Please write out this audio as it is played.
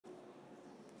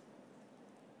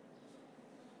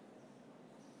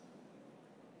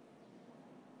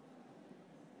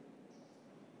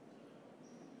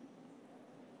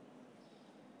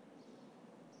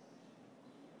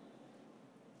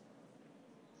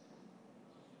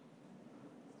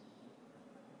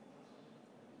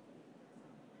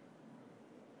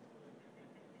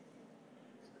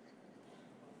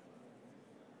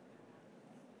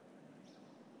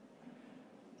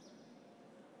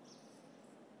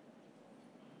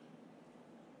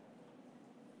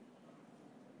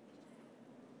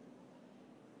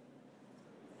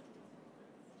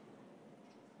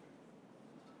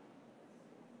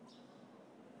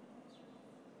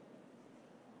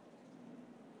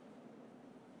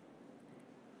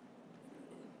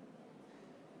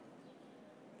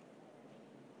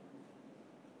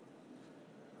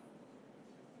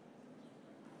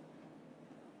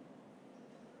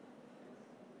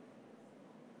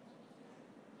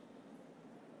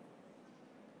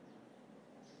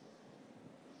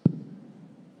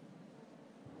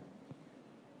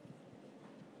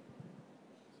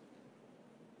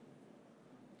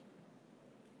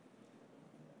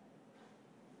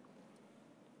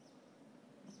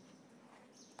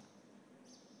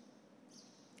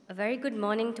A very good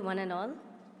morning to one and all,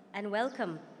 and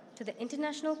welcome to the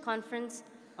International Conference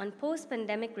on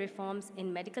Post-Pandemic Reforms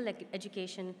in Medical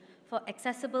Education for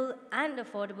Accessible and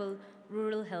Affordable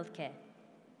Rural Healthcare.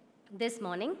 This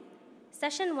morning,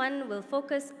 Session 1 will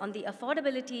focus on the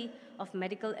affordability of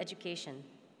medical education.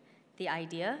 The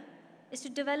idea is to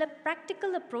develop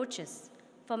practical approaches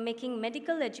for making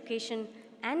medical education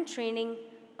and training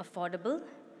affordable,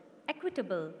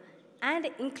 equitable, and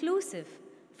inclusive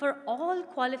for all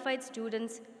qualified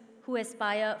students who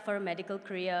aspire for a medical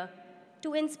career,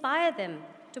 to inspire them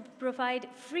to provide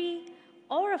free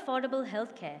or affordable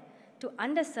healthcare to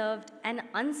underserved and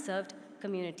unserved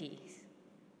communities.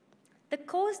 The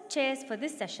co-chairs for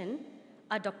this session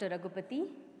are Dr. Raghupati,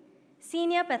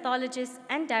 Senior Pathologist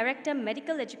and Director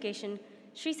Medical Education,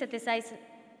 Sri Sathya Sai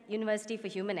University for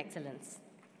Human Excellence,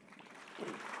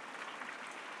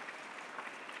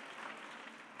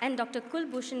 and Dr.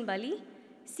 Kulbhushan Bali,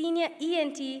 Senior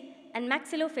ENT and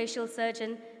Maxillofacial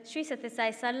Surgeon, Sri Sathya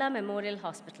Sai Sarla Memorial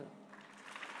Hospital.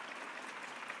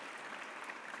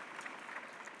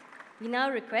 We now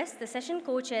request the session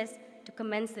co-chairs to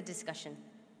commence the discussion.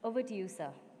 Over to you, sir.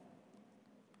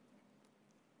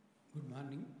 Good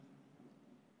morning.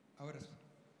 Our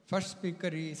first speaker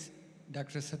is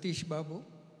Dr. Satish Babu,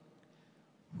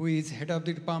 who is Head of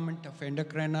the Department of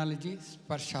Endocrinology,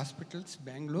 Sparsh Hospitals,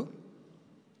 Bangalore.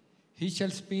 He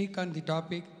shall speak on the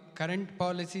topic, current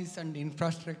policies and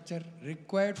infrastructure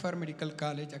required for medical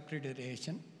college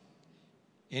accreditation.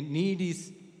 A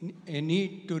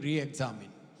need to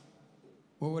re-examine.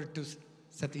 Over to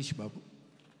Satish Babu.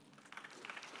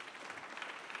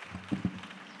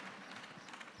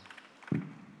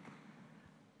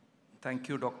 Thank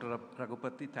you, Dr.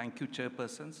 Raghupati. Thank you,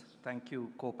 chairpersons. Thank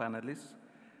you, co-panelists.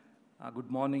 Good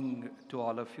morning to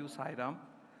all of you. Sai Ram.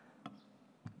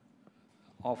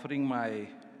 Offering my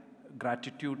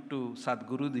gratitude to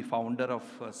Sadguru, the founder of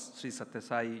Sri Sathya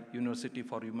Sai University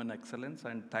for Human Excellence,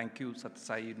 and thank you, Sathya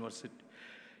Sai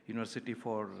University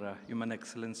for Human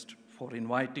Excellence, for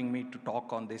inviting me to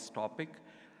talk on this topic.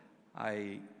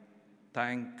 I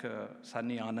thank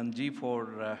Sunny Anandji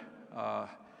for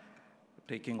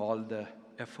taking all the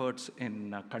efforts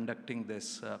in conducting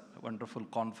this wonderful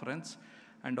conference,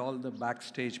 and all the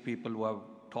backstage people who have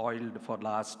toiled for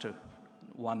last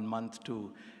 1 month to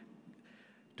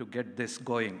get this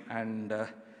going. And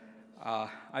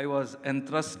I was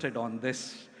entrusted on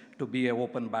this to be an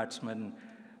open batsman,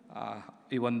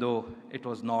 even though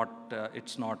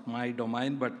it's not my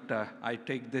domain, but I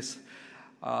take this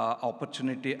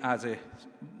opportunity as a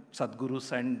Sadguru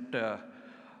sent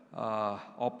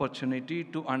opportunity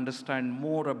to understand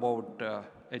more about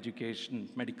education,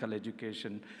 medical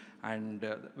education, and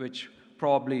which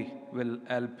probably will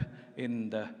help in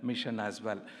the mission as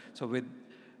well. So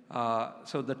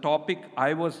the topic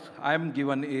I'm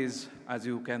given is, as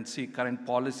you can see, current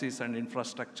policies and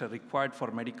infrastructure required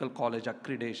for medical college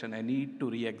accreditation, a need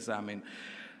to re-examine.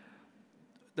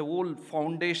 The whole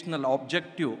foundational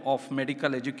objective of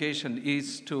medical education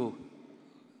is to,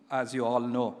 as you all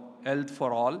know, health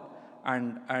for all,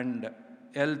 and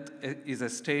health is a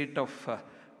state of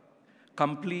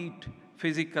complete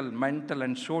physical, mental,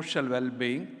 and social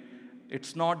well-being.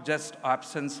 It's not just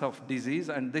absence of disease,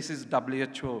 and this is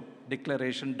WHO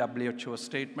declaration, WHO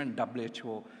statement,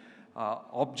 WHO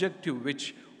objective,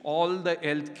 which all the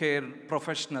healthcare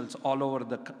professionals all over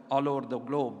the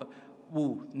globe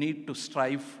who need to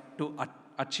strive to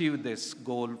achieve this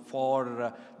goal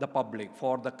for the public,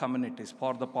 for the communities,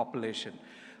 for the population.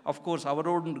 Of course, our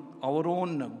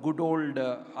own good old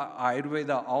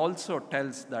Ayurveda also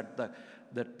tells that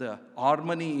the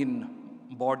harmony in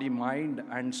body, mind,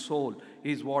 and soul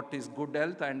is what is good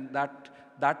health, and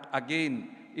that again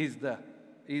is the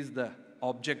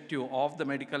objective of the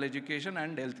medical education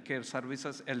and healthcare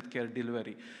services, healthcare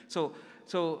delivery. So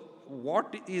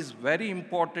what is very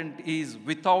important is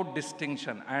without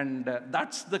distinction, and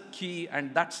that's the key,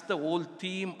 and that's the whole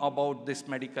theme about this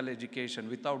medical education,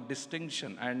 without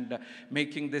distinction, and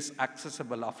making this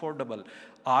accessible, affordable.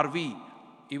 Are we,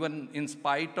 even in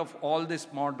spite of all this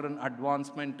modern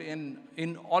advancement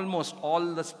in almost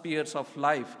all the spheres of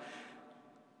life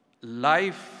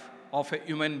of a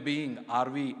human being, are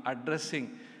we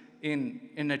addressing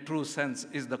in a true sense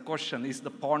is the question, is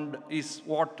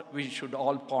what we should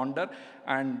all ponder.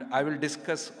 And I will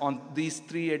discuss on these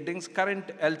three headings.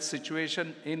 Current health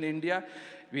situation in India,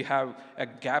 we have a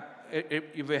gap,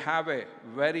 we have a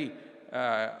very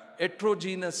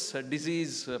heterogeneous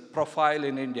disease profile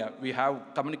in India. We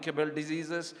have communicable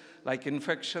diseases like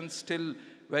infections still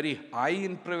very high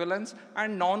in prevalence,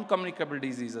 and non-communicable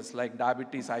diseases like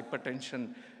diabetes,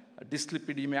 hypertension,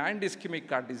 dyslipidemia, and ischemic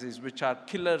heart disease, which are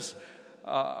killers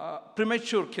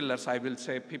premature killers, I will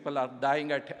say. People are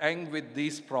dying at young with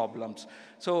these problems.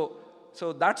 So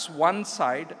that's one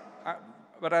side,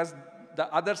 whereas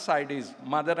the other side is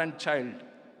mother and child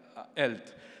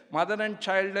health. Mother and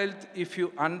child health, if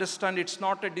you understand, it's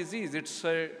not a disease, it's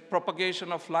a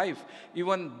propagation of life.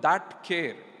 Even that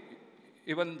care,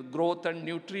 even growth and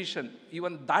nutrition,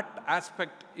 even that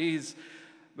aspect is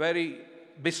very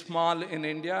dismal in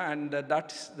India, and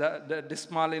that's the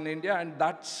dismal in India, and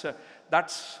that's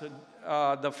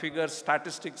the figures,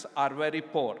 statistics are very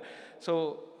poor.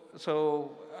 So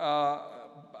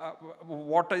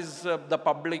what is the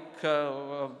public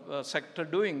sector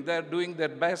doing? They're doing their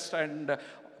best, and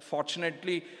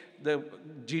fortunately, the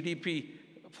GDP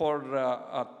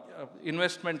for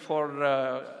investment for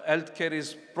healthcare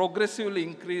is progressively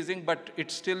increasing, but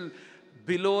it's still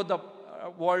below the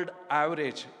world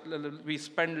average. We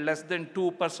spend less than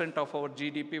 2% of our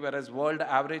GDP, whereas world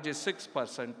average is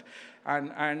 6%.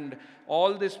 And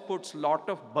all this puts a lot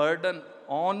of burden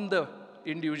on the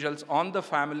individuals, on the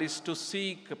families to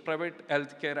seek private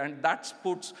healthcare, and that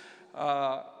puts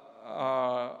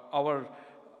our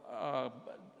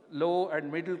low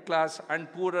and middle class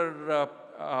and poorer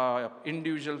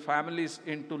individual families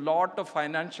into lot of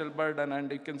financial burden.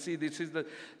 And you can see this is the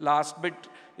last bit,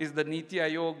 is the Niti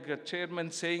Aayog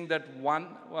chairman saying that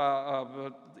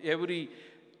every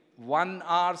 1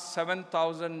 hour,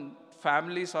 7,000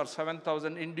 families or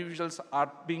 7,000 individuals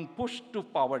are being pushed to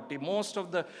poverty. Most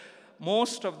of the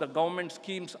government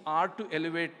schemes are to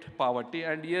elevate poverty,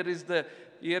 and here is a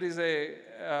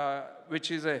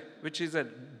which is a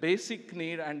basic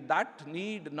need, and that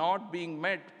need not being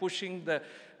met, pushing the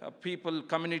people,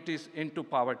 communities into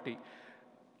poverty.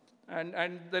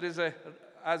 And there is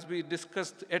as we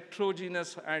discussed,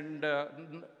 heterogeneous and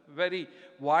very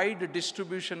wide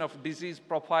distribution of disease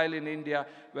profile in India.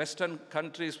 Western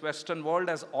countries, Western world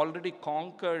has already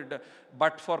conquered,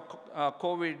 but for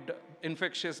COVID,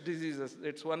 infectious diseases.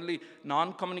 It's only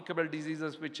non-communicable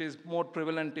diseases which is more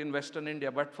prevalent in Western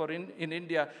India. But for in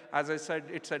India, as I said,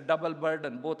 it's a double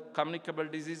burden. Both communicable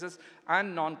diseases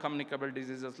and non-communicable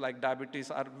diseases like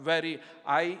diabetes are very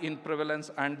high in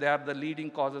prevalence, and they are the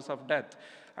leading causes of death.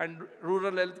 And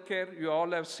rural healthcare, you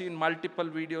all have seen multiple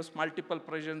videos, multiple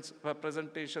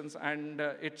presentations, and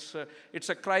it's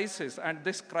a crisis. And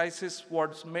this crisis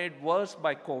was made worse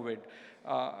by COVID.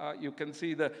 You can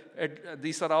see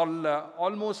these are all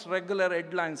almost regular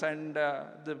headlines, and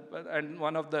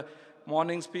one of the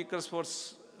morning speakers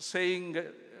was saying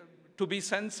to be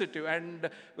sensitive, and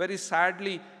very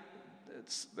sadly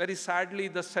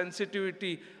the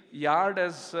sensitivity yard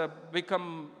has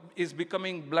is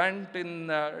becoming blunt in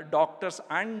doctors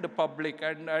and the public,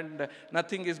 and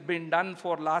nothing has been done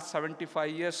for last 75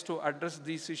 years to address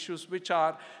these issues, which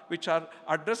are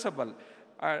addressable.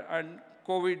 And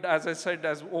COVID, as I said,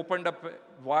 has opened up a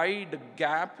wide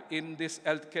gap in this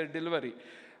healthcare delivery.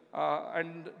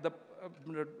 And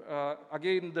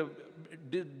again, the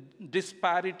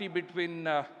disparity between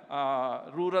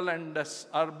rural and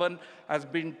urban has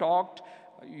been talked.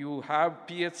 You have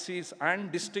PHCs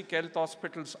and district health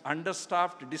hospitals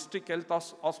understaffed. District health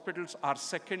hospitals are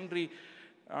secondary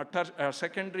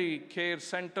care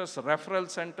centers, referral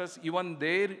centers. Even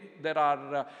there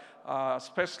are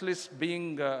specialists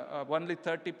being only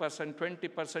 30%,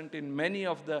 20% in many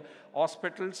of the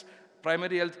hospitals.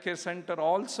 Primary healthcare center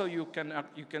also, you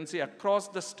can see across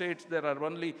the states there are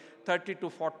only 30 to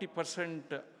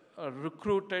 40%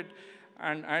 recruited,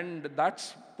 and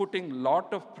that's putting a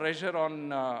lot of pressure on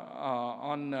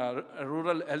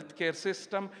rural healthcare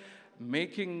system,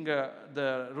 making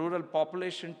the rural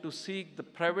population to seek the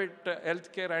private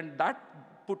healthcare, and that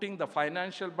putting the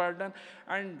financial burden.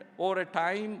 And over a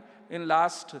time,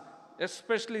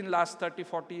 especially in last 30,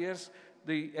 40 years,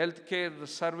 the healthcare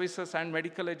services and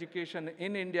medical education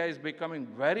in India is becoming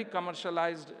very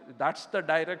commercialized. That's the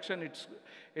direction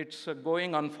it's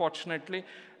going, unfortunately.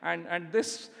 And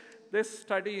this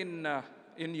study in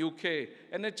UK,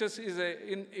 NHS is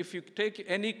if you take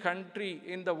any country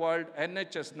in the world,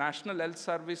 NHS, National Health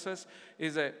Services,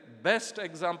 is a best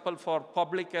example for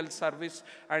public health service.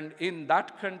 And in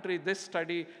that country, this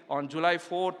study on July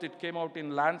 4th, it came out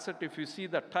in Lancet. If you see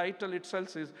the title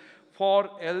itself is for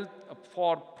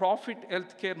profit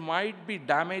healthcare might be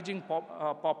damaging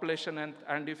population.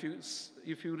 And if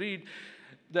you read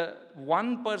the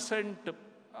 1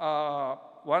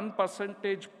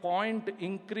 percentage point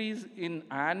increase in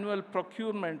annual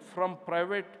procurement from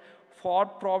private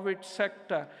for-profit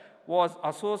sector was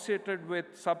associated with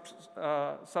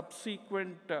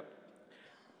subsequent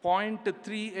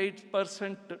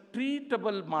 0.38%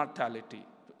 treatable mortality.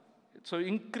 So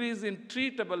increase in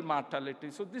treatable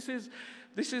mortality. So this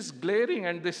is glaring,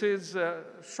 and this is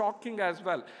shocking as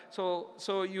well.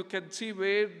 So you can see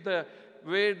where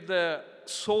the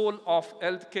soul of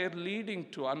healthcare leading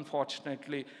to,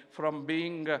 unfortunately, from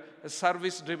being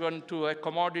service-driven to a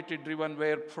commodity-driven,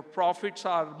 where profits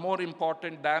are more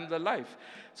important than the life.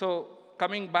 So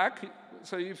coming back,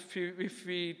 so if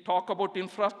we talk about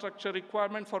infrastructure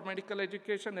requirement for medical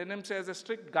education, NMC has a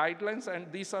strict guidelines,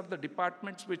 and these are the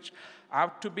departments which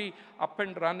have to be up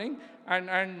and running.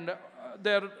 And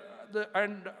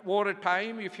over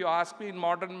time, if you ask me, in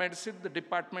modern medicine, the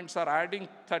departments are adding.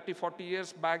 30, 40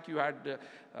 years back, you had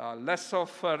less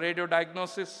of radio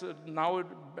diagnosis. Now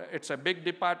it's a big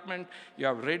department. You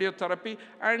have radiotherapy,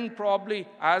 and probably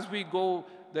as we go,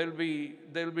 there'll be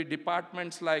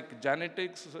departments like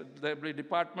genetics, there'll be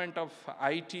department of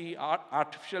IT,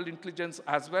 artificial intelligence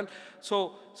as well.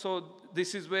 So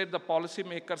this is where the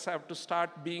policymakers have to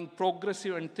start being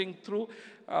progressive and think through.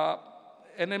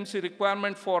 NMC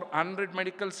requirement for 100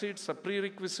 medical seats, a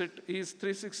prerequisite is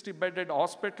 360-bedded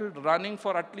hospital running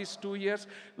for at least 2 years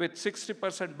with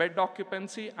 60% bed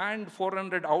occupancy and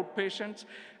 400 outpatients.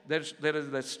 There is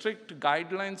the strict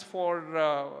guidelines for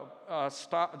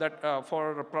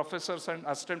for professors and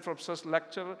assistant professors,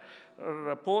 lecturer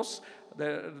posts.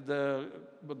 The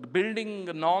building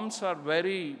norms are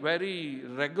very, very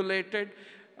regulated.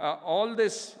 All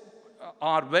this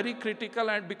are very critical,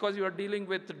 and because you are dealing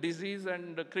with disease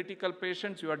and critical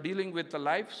patients, you are dealing with the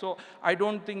life. So I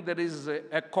don't think there is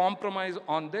a compromise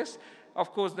on this.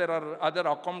 Of course, there are other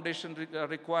accommodation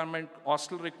requirement,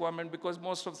 hostel requirement, because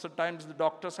most of the times the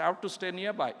doctors have to stay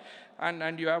nearby,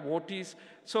 and you have OTs.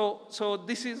 So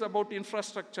this is about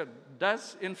infrastructure.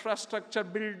 Does infrastructure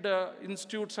build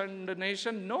institutes and the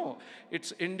nation? No.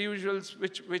 It's individuals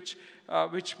which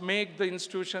make the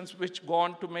institutions which go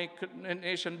on to make a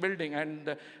nation building.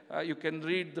 And you can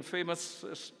read the famous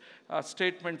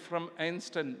statement from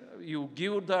Einstein: you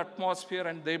give the atmosphere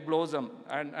and they blossom,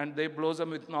 and they blossom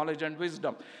with knowledge and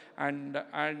wisdom. And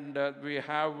we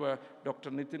have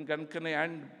Dr. Nitin Gankane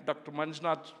and Dr.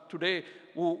 Manjunath today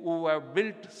who have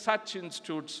built such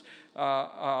institutes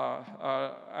and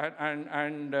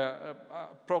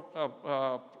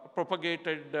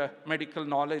propagated medical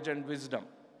knowledge and wisdom.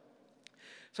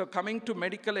 So coming to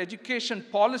medical education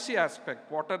policy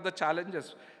aspect, what are the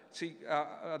challenges? See,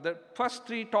 the first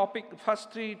three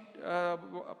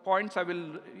points I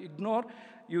will ignore.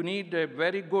 You need a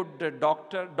very good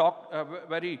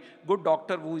very good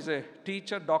doctor who is a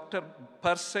teacher. Doctor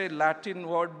per se, Latin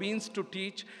word, means to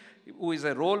teach, who is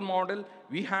a role model.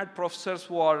 We had professors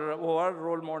who are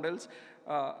role models.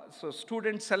 So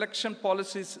student selection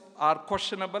policies are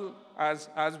questionable.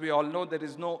 As we all know, there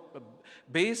is no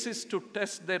basis to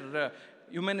test their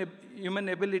human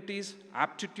abilities,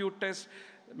 aptitude tests.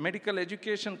 Medical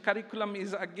education curriculum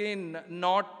is again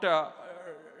not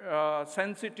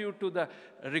sensitive to the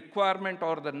requirement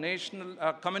or the national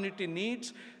community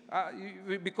needs,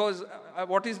 because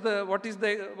how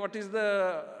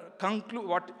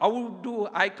do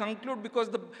I conclude? Because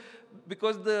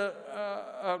the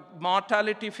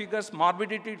mortality figures,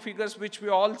 morbidity figures, which we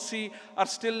all see, are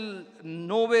still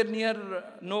nowhere near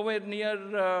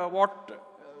what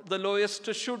the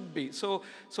lowest should be. So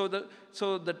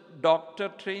the doctor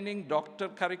training, doctor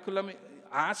curriculum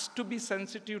has to be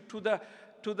sensitive to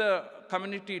the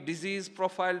community disease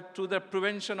profile, to the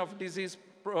prevention of disease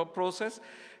process.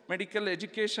 Medical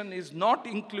education is not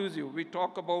inclusive. We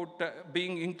talk about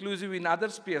being inclusive in other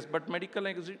spheres, but medical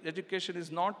education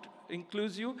is not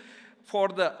inclusive for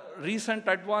the recent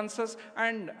advances.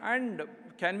 And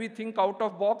can we think out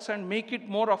of box and make it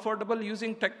more affordable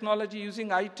using technology,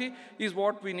 using IT, is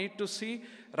what we need to see.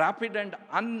 Rapid and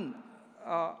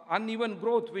uneven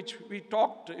growth, which we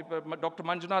talked, Dr.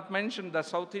 Manjunath mentioned, that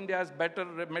South India has better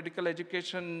medical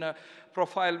education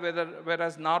profile,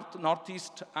 whereas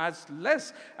Northeast has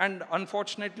less. And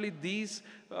unfortunately, these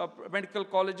medical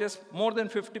colleges, more than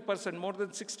 50%, more than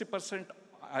 60%,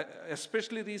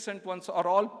 especially recent ones, are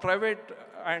all private,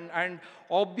 and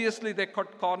obviously they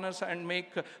cut corners and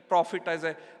make profit as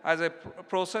a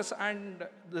process. And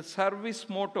the service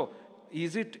motto,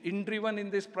 is it in-driven in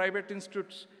these private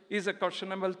institutes, is a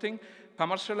questionable thing.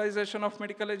 Commercialization of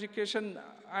medical education,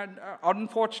 and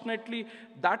unfortunately,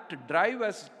 that drive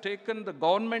has taken the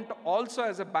government also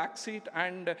as a backseat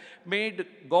and made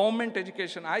government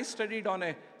education. I studied on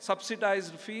a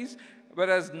subsidized fees,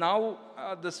 whereas now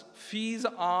the fees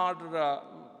are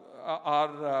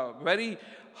very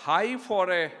high for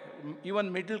a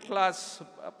even middle-class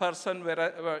person,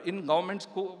 where in government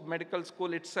school, medical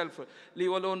school itself,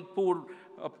 leave alone poor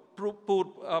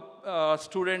poor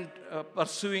student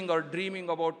pursuing or dreaming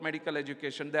about medical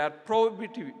education. They are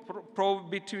prohibitive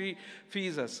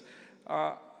fees.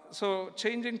 So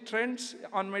changing trends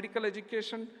on medical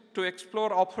education to explore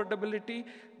affordability,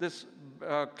 this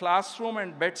classroom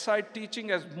and bedside teaching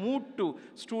has moved to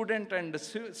student and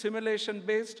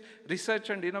simulation-based. Research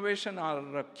and innovation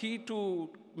are key to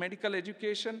medical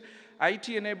education.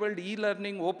 IT-enabled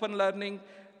e-learning, open learning,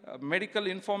 medical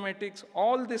informatics,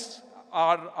 all this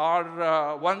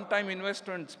are one-time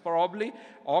investments probably.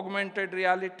 Augmented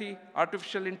reality,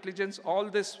 artificial intelligence, all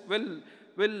this will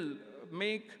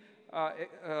make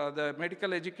the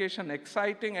medical education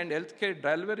exciting and healthcare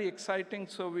delivery exciting,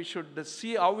 so we should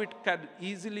see how it can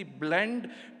easily blend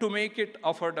to make it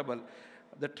affordable.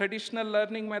 The traditional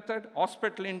learning method,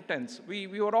 hospital intense. We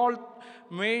were all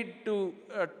made to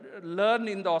learn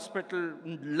in the hospital,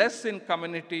 less in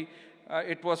community.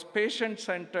 It was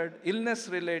patient-centered,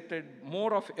 illness-related,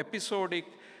 more of episodic,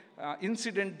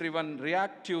 incident-driven,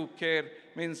 reactive care.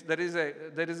 Means there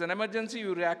is an emergency,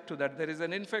 you react to that. There is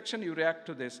an infection, you react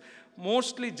to this.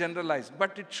 Mostly generalized,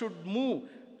 but it should move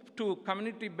to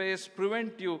community-based,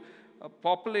 preventive,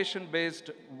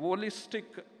 population-based, holistic,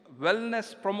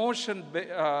 wellness promotion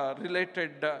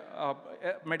related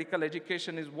medical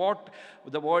education is what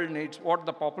the world needs, what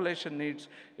the population needs.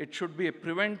 It should be a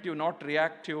preventive, not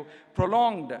reactive.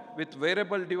 Prolonged with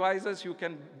wearable devices, you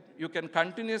can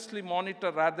continuously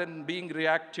monitor rather than being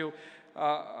reactive.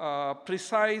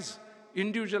 Precise,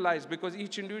 individualized, because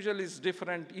each individual is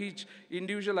different. Each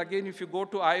individual, again, if you go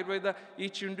to Ayurveda,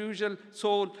 each individual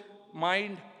soul,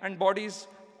 mind, and bodies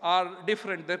are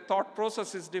different. Their thought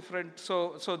process is different.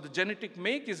 So the genetic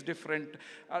make is different.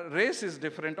 Race is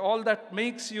different. All that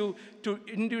makes you to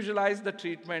individualize the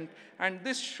treatment. And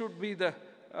this should be the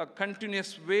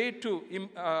continuous way to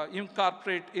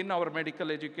incorporate in our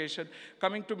medical education.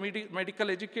 Coming to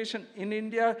medical education in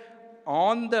India,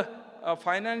 on the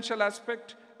financial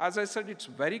aspect, as I said, it's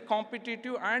very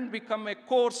competitive and become a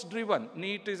course-driven.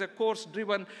 NEET is a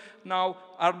course-driven, now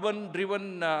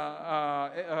urban-driven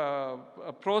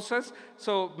process.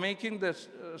 So making the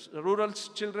rural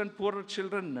children, poorer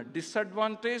children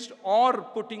disadvantaged, or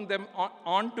putting them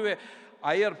onto a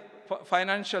higher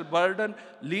financial burden,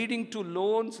 leading to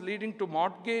loans, leading to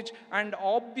mortgage, and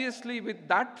obviously with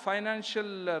that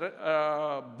financial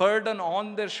burden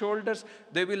on their shoulders,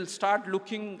 they will start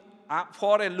looking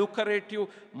for a lucrative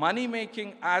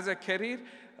money-making as a career,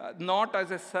 not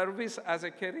as a service, as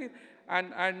a career.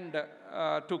 And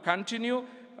to continue,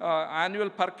 annual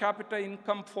per capita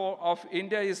income of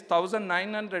India is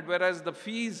 1,900, whereas the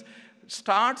fees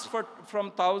starts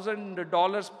from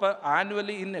 $1,000 per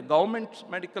annually in a government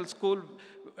medical school.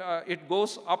 It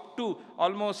goes up to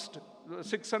almost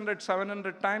 600,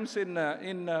 700 times in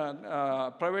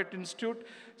private institute.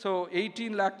 So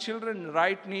 18 lakh children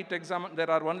write NEET exam.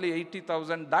 There are only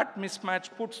 80,000. That mismatch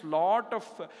puts a lot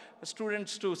of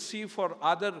students to see for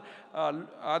other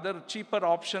cheaper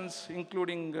options,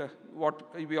 including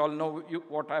what we all know,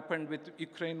 what happened with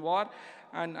Ukraine war.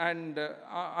 And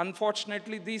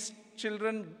unfortunately, these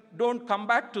children don't come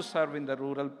back to serve in the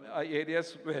rural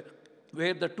areas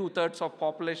where the 2/3 of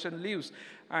population lives.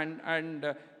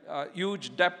 And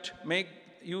huge debt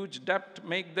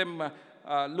make them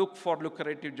look for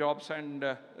lucrative jobs, and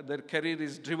their career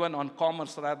is driven on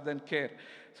commerce rather than care.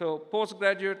 So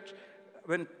postgraduate,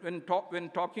 when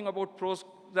talking about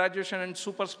post-graduation and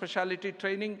super specialty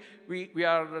training, we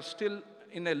are still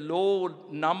in a low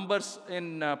numbers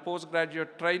in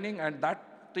postgraduate training, and that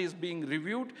is being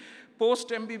reviewed.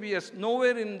 Post-MBBS,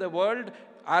 nowhere in the world,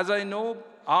 as I know,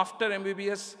 after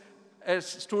MBBS, a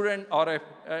student or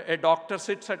a doctor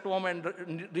sits at home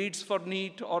and reads for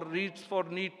NEET or reads for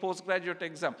NEET postgraduate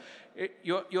exam.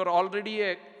 You're already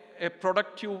a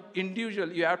productive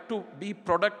individual. You have to be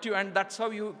productive, and that's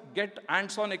how you get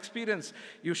hands-on experience.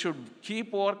 You should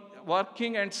keep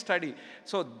working and study.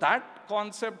 So that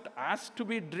concept has to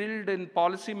be drilled in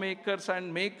policymakers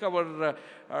and make our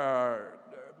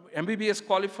MBBS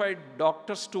qualified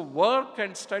doctors to work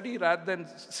and study rather than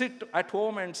sit at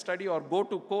home and study or go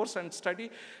to course and study.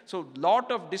 So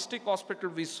lot of district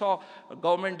hospitals, we saw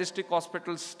government district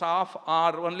hospital staff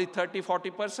are only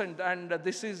 30-40%, and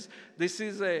this is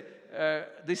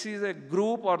a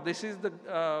group, or this is the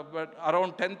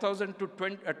around 10,000 to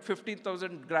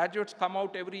 15,000 graduates come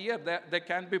out every year. They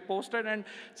can be posted, and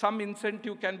some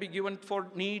incentive can be given for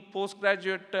NEET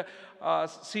postgraduate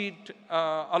seat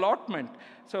allotment.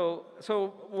 So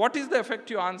what is the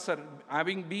effective answer?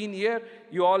 Having been here,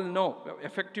 you all know,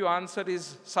 effective answer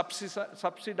is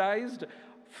subsidized,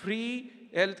 free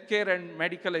healthcare and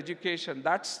medical education.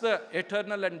 That's the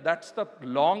eternal and that's the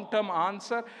long-term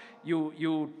answer.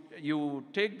 you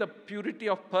take the purity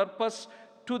of purpose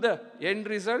to the end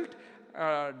result,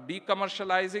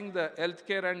 decommercializing the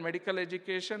healthcare and medical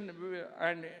education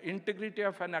and integrity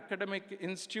of an academic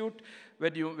institute.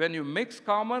 When you mix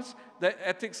commerce, the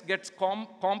ethics gets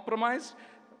compromised.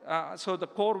 So the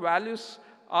core values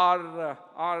are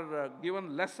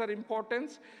given lesser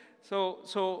importance.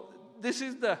 So this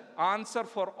is the answer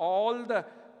for all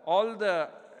the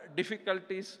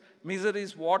difficulties,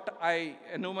 miseries, what I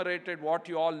enumerated, what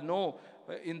you all know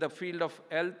in the field of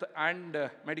health and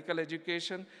medical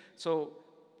education. So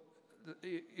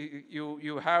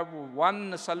you have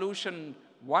one solution,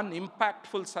 one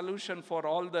impactful solution for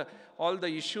all the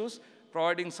issues,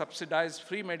 providing subsidized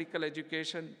free medical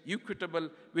education, equitable,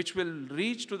 which will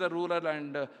reach to the rural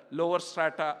and lower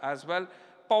strata as well,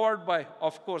 powered by,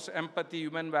 of course, empathy,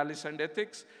 human values, and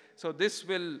ethics. So this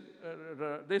will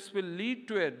lead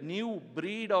to a new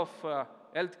breed of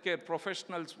healthcare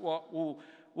professionals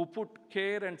who put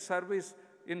care and service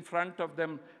in front of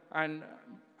them and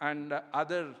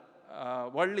other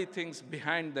worldly things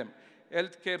behind them.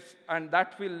 Healthcare, and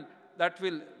that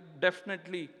will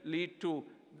definitely lead to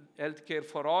healthcare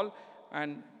for all.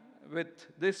 And with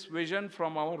this vision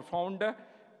from our founder,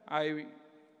 I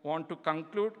want to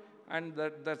conclude. And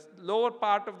the lower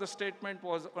part of the statement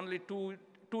was only two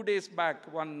days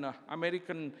back, one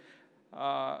American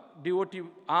devotee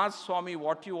asked Swami,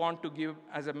 what you want to give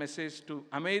as a message to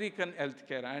American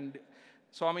healthcare? And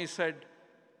Swami said,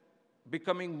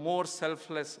 becoming more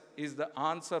selfless is the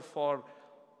answer for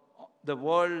the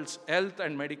world's health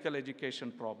and medical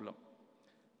education problem.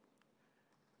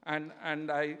 And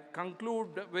I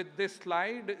conclude with this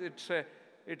slide.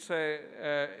 It's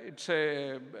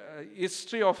a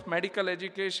history of medical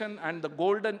education, and the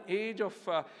golden age of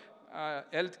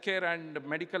healthcare and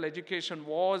medical education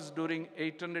was during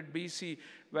 800 BC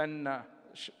when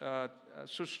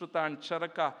Sushruta and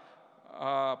Charaka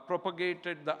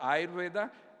propagated the Ayurveda.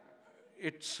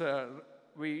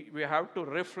 We have to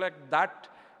reflect that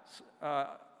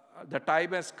the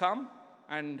time has come,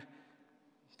 and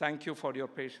thank you for your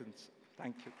patience.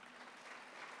 Thank you.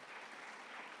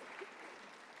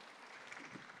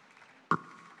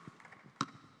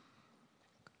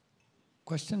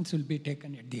 Questions will be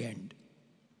taken at the end.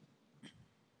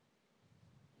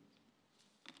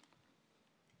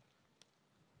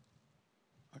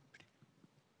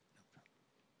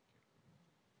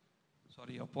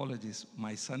 Sorry, apologies.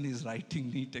 My son is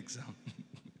writing NEET exam.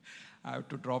 I have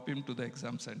to drop him to the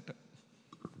exam center.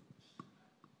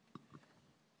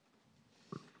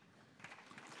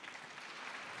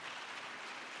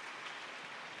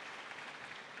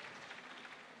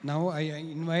 Now I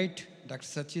invite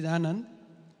Dr. Sachidanand,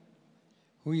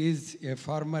 who is a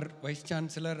former Vice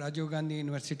Chancellor, Rajiv Gandhi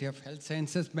University of Health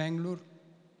Sciences, Bangalore.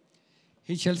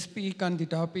 He shall speak on the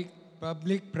topic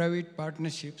public-private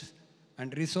partnerships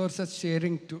and resources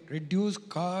sharing to reduce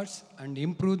costs and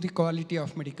improve the quality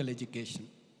of medical education.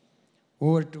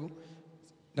 Over to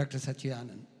Dr.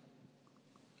 Sachidanand.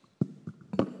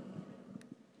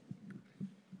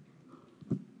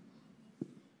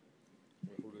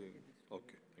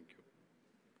 Okay, thank you.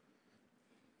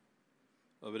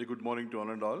 A very good morning to one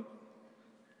and all.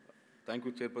 Thank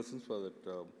you, chairpersons, for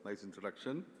that nice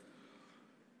introduction.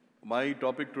 My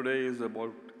topic today is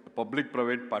about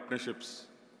public-private partnerships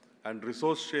and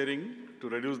resource sharing to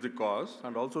reduce the cost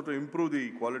and also to improve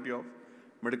the quality of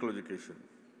medical education.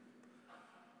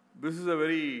 This is a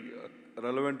very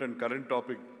relevant and current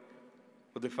topic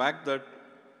for the fact that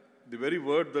the very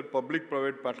word that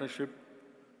public-private partnership,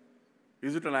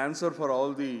 is it an answer for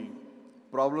all the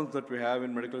problems that we have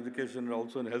in medical education and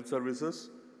also in health services?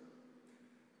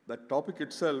 That topic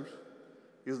itself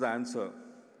is the answer.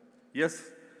 Yes,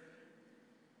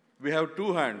 we have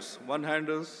two hands. One hand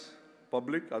is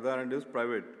public, other hand is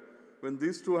private. When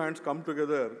these two hands come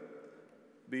together,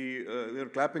 the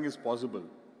clapping is possible.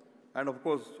 And of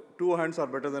course, two hands are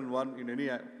better than one in any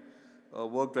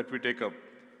work that we take up.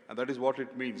 And that is what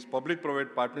it means.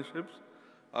 Public-private partnerships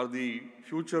are the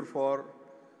future for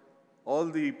all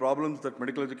the problems that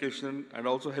medical education and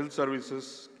also health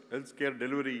services, healthcare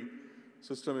delivery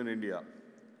system in India.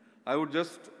 I would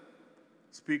just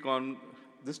speak on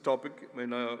this topic in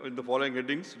the following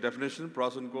headings: definition,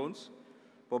 pros and cons,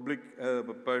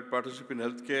 public-private partnership in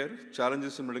healthcare,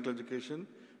 challenges in medical education,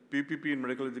 PPP in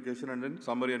medical education, and then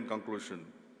summary and conclusion.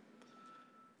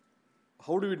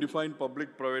 How do we define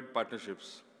public-private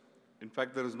partnerships? In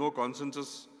fact, there is no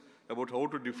consensus about how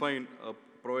to define a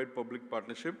private-public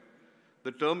partnership.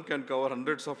 The term can cover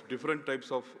hundreds of different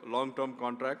types of long-term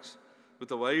contracts with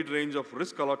a wide range of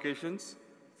risk allocations,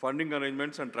 funding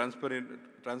arrangements, and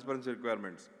transparency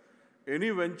requirements. any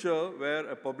venture where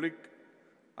a public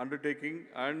undertaking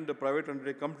and a private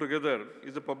undertaking come together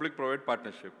is a public-private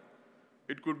partnership.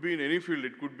 It could be in any field.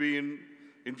 It could be in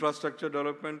infrastructure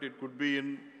development. It could be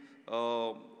in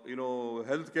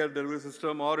healthcare delivery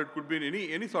system, or it could be in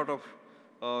any sort of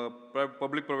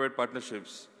public-private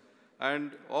partnerships.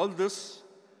 And all this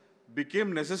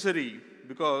became necessary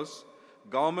because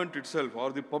government itself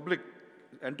or the public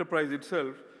enterprise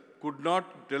itself could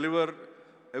not deliver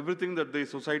everything that the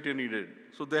society needed.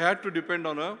 So they had to depend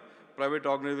on a private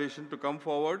organization to come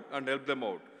forward and help them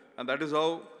out. And that is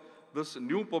how this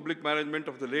new public management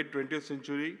of the late 20th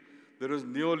century, there is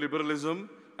neoliberalism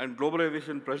and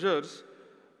globalization pressures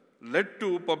led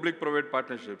to public-private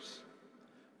partnerships.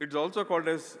 It's also called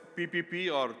as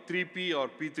PPP or 3P or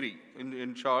P3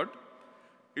 in short.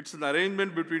 It's an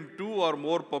arrangement between two or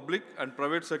more public and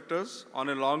private sectors on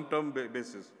a long-term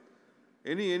basis.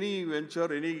 Any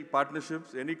venture, any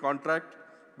partnerships, any contract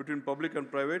between public and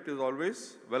private is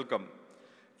always welcome.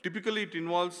 Typically, it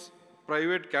involves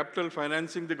private capital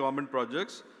financing the government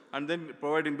projects and then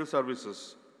providing the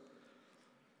services.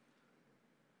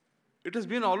 It has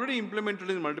been already implemented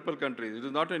in multiple countries. It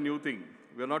is not a new thing.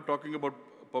 We are not talking about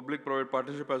public-private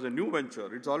partnership as a new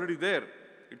venture. It's already there.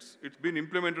 It's been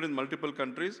implemented in multiple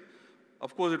countries.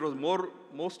 Of course, it was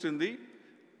most in the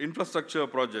infrastructure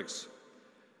projects,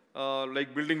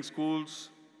 like building schools,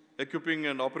 equipping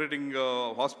and operating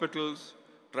hospitals,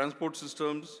 transport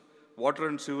systems, water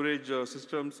and sewerage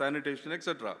systems, sanitation,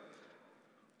 etc.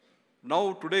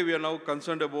 Now, today, we are now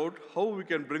concerned about how we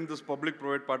can bring this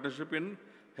public-private partnership in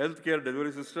healthcare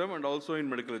delivery system and also in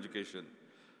medical education.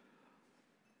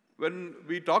 When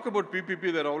we talk about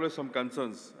PPP, there are always some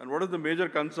concerns. And what are the major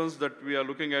concerns that we are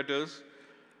looking at is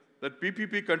that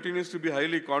PPP continues to be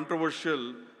highly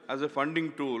controversial as a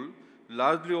funding tool,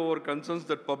 largely over concerns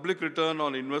that public return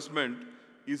on investment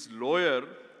is lower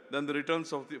than the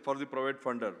returns for the private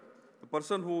funder. The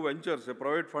person who ventures, a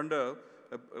private funder,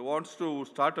 wants to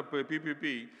start a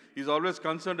PPP, is always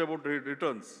concerned about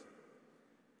returns.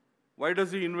 Why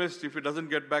does he invest if he doesn't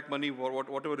get back money for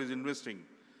whatever he's investing?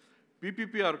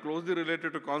 PPP are closely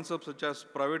related to concepts such as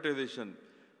privatization.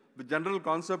 The general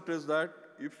concept is that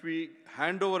if we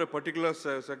hand over a particular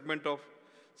segment of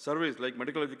service, like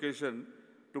medical education,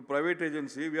 to private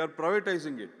agency, we are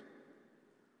privatizing it.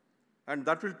 And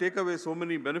that will take away so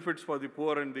many benefits for the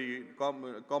poor and the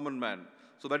common man.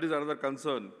 So that is another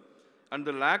concern. And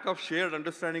the lack of shared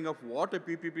understanding of what a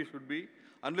PPP should be,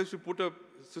 unless you put a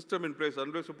system in place,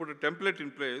 unless you put a template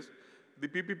in place, the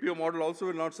PPP model also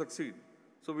will not succeed.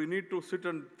 So we need to sit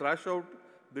and thrash out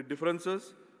the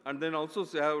differences and then also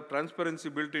have transparency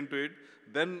built into it.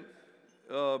 Then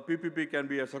PPP can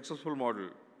be a successful model.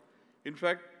 In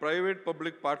fact,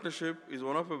 private-public partnership is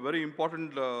one of a very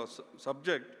important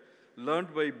subject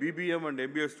learned by BBM and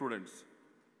MBA students.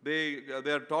 They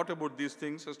are taught about these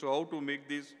things as to how to make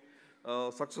these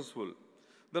successful.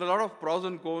 There are a lot of pros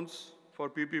and cons for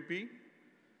PPP.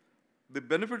 The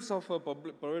benefits of a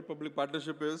private-public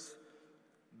partnership is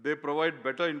they provide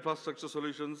better infrastructure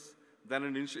solutions than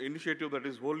an initiative that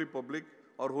is wholly public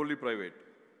or wholly private,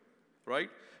 right?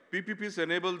 PPPs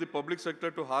enable the public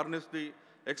sector to harness the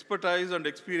expertise and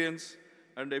experience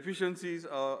and efficiencies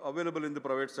available in the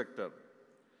private sector.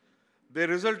 They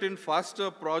result in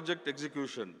faster project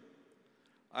execution.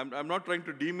 I'm not trying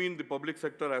to demean the public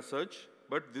sector as such,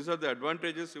 but these are the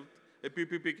advantages if a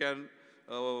PPP can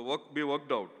be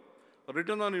worked out. A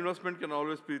return on investment can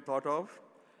always be thought of.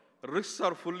 Risks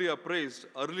are fully appraised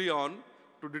early on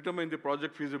to determine the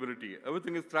project feasibility.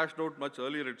 Everything is thrashed out much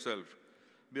earlier itself.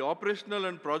 The operational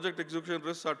and project execution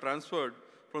risks are transferred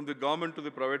from the government to the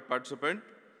private participant.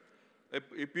 A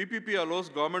PPP allows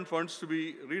government funds to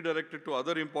be redirected to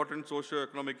other important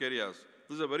socio-economic areas.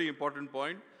 This is a very important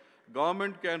point.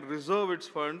 Government can reserve its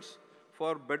funds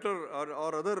for better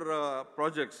or other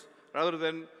projects rather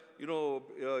than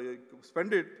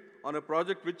spend it on a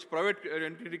project which private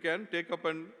entity can take up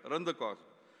and run the cost.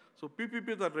 So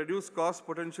PPP that reduce costs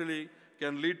potentially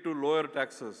can lead to lower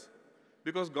taxes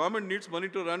because government needs money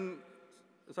to run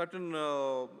certain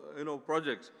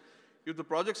projects. If the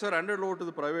projects are handed over to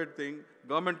the private thing,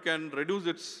 government can reduce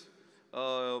its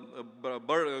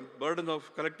burden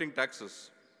of collecting taxes.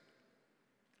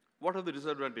 What are the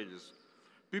disadvantages?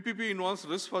 PPP involves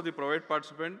risk for the private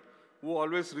participant who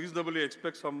always reasonably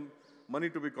expects some money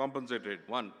to be compensated,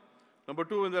 one. Number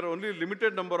two, when there are only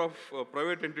limited number of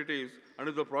private entities and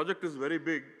if the project is very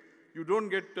big, you don't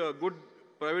get good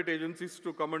private agencies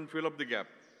to come and fill up the gap.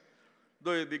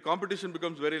 The competition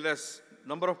becomes very less.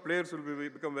 Number of players will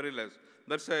become very less.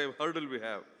 That's a hurdle we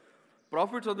have.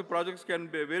 Profits of the projects can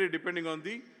vary depending on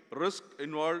the risk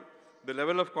involved the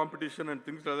level of competition and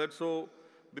things like that. So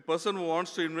the person who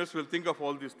wants to invest will think of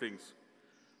all these things.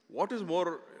 What is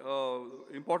more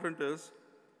important is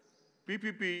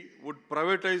PPP would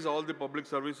privatize all the public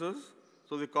services,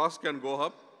 so the cost can go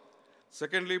up.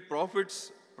 Secondly,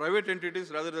 profits, private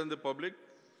entities rather than the public.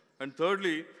 And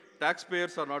thirdly,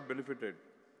 taxpayers are not benefited.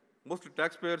 Most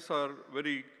taxpayers are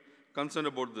very concerned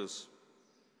about this.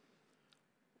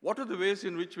 What are the ways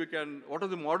in which we can, what are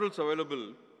the models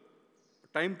available,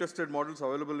 time-tested models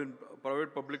available in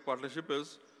private-public partnership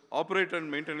is operate and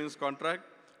maintenance contract,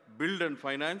 build and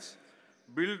finance,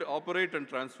 build, operate and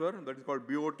transfer, that is called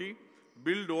BOT,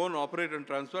 build, own, operate and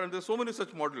transfer, and there are so many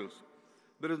such models.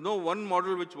 There is no one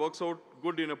model which works out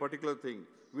good in a particular thing.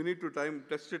 We need to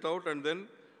test it out and then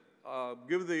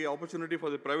give the opportunity for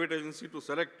the private agency to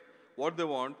select what they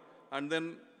want, and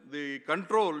then the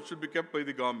control should be kept by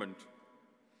the government.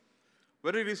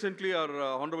 Very recently, our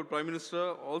Honorable Prime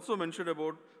Minister also mentioned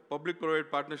about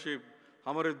public-private partnership.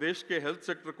 हमारे देश के health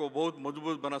sector को बहुत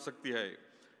मजबूत बना सकती है.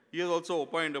 He has also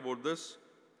opined about this,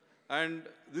 and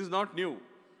this is not new.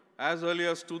 As early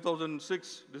as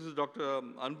 2006, this is Dr.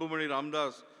 Anbumani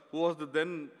Ramdas, who was the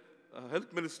then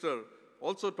health minister,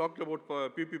 also talked about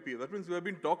PPP. That means we have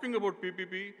been talking about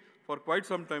PPP for quite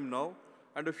some time now,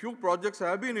 and a few projects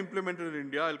have been implemented in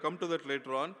India. I'll come to that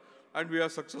later on, and we are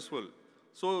successful.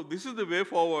 So this is the way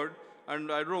forward,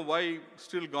 and I don't know why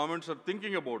still governments are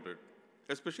thinking about it,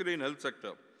 especially in health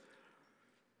sector.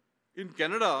 In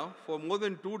Canada, for more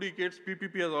than 2 decades,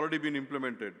 PPP has already been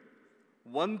implemented.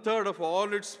 1/3 of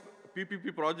all its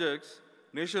PPP projects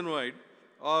nationwide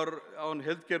are on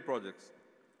healthcare projects.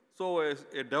 So as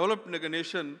a developed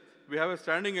nation, we have a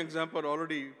standing example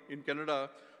already in Canada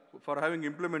for having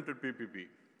implemented PPP.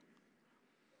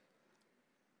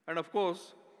 And of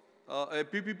course, a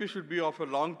PPP should be of a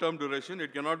long-term duration.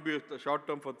 It cannot be a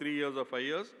short-term for 3 years or 5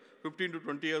 years. 15 to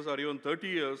 20 years or even 30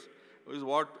 years is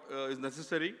what is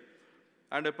necessary.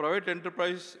 And a private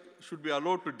enterprise should be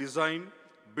allowed to design,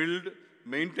 build,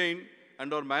 maintain,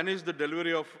 and or manage the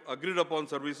delivery of agreed-upon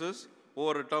services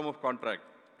over a term of contract.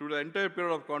 To the entire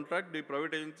period of contract, the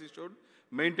private agency should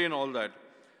maintain all that.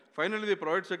 Finally, the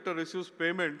private sector receives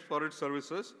payment for its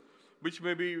services, which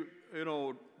may be,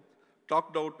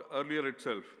 talked out earlier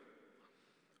itself.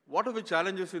 What are the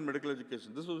challenges in medical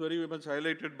education? This was very much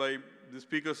highlighted by the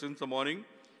speakers since the morning.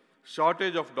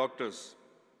 Shortage of doctors.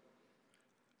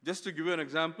 Just to give you an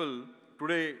example,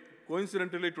 today,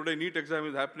 coincidentally, today NEET exam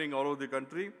is happening all over the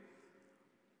country.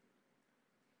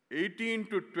 18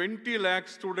 to 20 lakh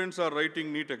students are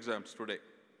writing NEET exams today.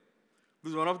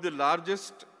 This is one of the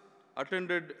largest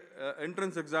attended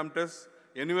entrance exam tests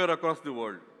anywhere across the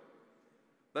world.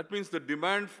 That means the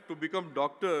demand to become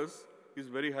doctors is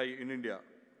very high in India.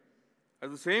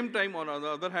 At the same time, on the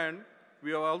other hand,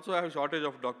 we also have a shortage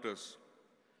of doctors.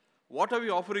 What are we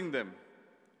offering them?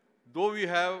 Though we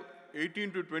have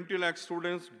 18 to 20 lakh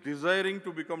students desiring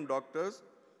to become doctors,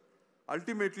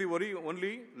 ultimately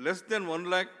only less than 1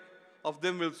 lakh of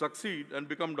them will succeed and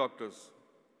become doctors.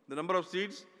 The number of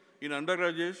seats in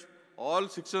undergraduate, all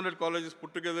 600 colleges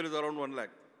put together is around 1 lakh.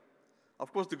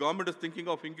 Of course, the government is thinking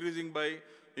of increasing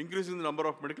the number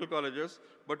of medical colleges,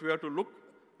 but we have to look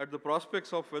at the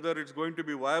prospects of whether it's going to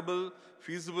be viable,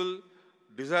 feasible,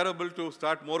 desirable to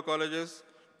start more colleges.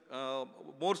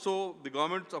 More so, the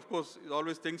government, of course,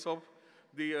 always thinks of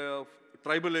the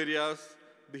tribal areas,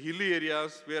 the hilly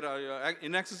areas, where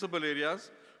inaccessible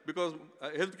areas, because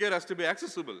healthcare has to be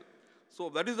accessible. So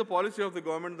that is the policy of the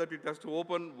government, that it has to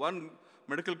open one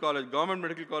medical college, government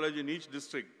medical college in each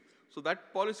district. So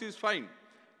that policy is fine.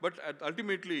 But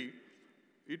ultimately,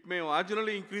 it may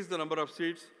marginally increase the number of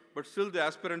seats, but still the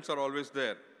aspirants are always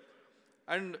there.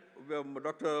 And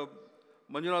Dr.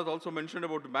 Manjunath also mentioned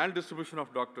about the maldistribution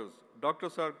of doctors.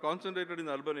 Doctors are concentrated in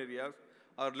urban areas,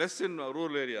 are less in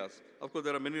rural areas. Of course,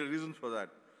 there are many reasons for that.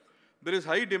 There is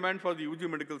high demand for the UG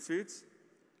medical seats,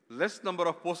 less number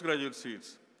of postgraduate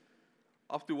seats.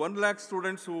 Of the 1 lakh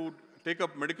students who take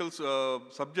up medical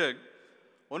subject,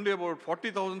 only about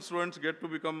 40,000 students get to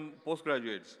become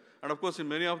postgraduates. And of course,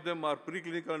 many of them are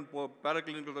preclinical and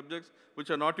paraclinical subjects, which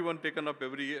are not even taken up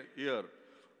every year.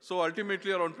 So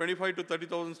ultimately, around 25 to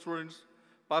 30,000 students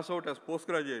pass out as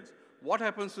postgraduates. What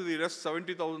happens to the rest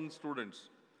 70,000 students?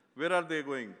 Where are they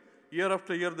going? Year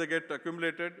after year, they get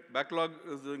accumulated. Backlog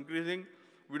is increasing.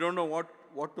 We don't know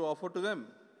what to offer to them.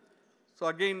 So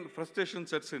again, frustration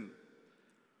sets in.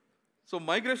 So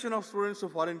migration of students to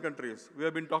foreign countries. We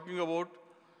have been talking about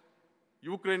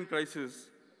Ukraine crisis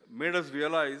made us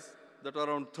realize that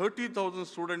around 30,000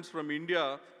 students from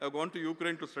India have gone to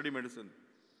Ukraine to study medicine.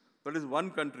 That is one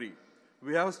country.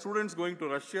 We have students going to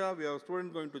Russia, we have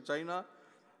students going to China,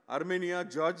 Armenia,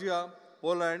 Georgia,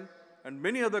 Poland, and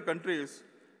many other countries,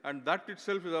 and that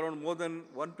itself is around more than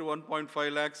 1 to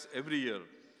 1.5 lakhs every year.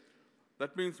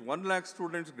 That means 1 lakh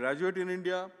students graduate in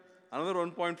India, another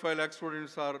 1.5 lakh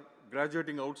students are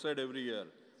graduating outside every year.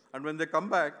 And when they come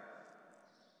back,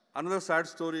 another sad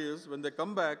story is when they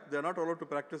come back, they are not allowed to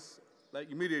practice like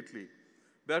immediately.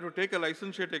 They have to take a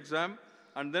licentiate exam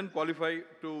and then qualify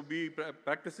to be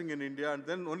practicing in India, and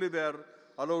then only they are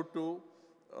allowed to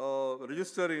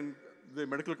register in the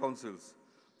medical councils.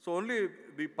 So only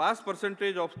the pass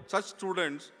percentage of such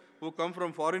students who come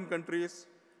from foreign countries,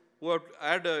 who have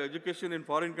had education in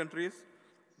foreign countries,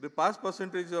 the pass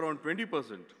percentage is around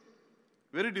 20%.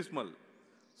 Very dismal.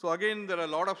 So again, there are a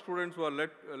lot of students who are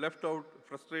left out,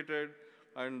 frustrated,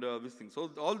 and this thing.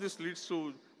 So all this leads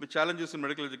to the challenges in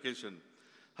medical education.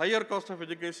 Higher cost of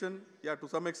education, yeah, to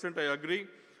some extent I agree,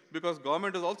 because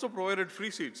government has also provided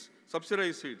free seats,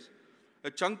 subsidized seats.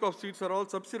 A chunk of seats are all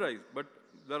subsidized, but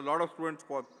there are a lot of students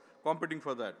competing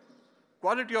for that.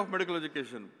 Quality of medical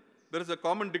education. There is a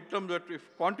common dictum that if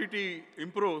quantity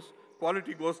improves,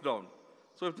 quality goes down.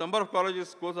 So if number of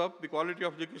colleges goes up, the quality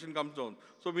of education comes down.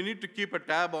 So we need to keep a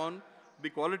tab on the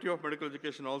quality of medical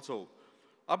education also.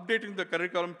 Updating the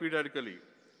curriculum periodically.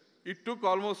 It took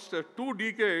almost 2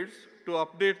 decades to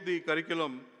update the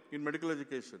curriculum in medical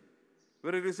education.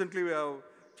 Very recently, we have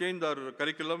changed our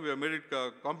curriculum. We have made it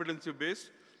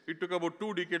competency-based. It took about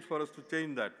 2 decades for us to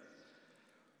change that.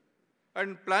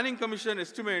 And Planning Commission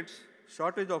estimates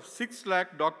shortage of 6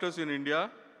 lakh doctors in India,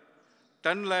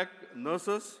 10 lakh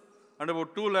nurses, and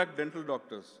about 2 lakh dental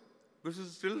doctors. This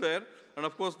is still there, and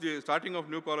of course, the starting of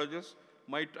new colleges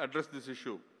might address this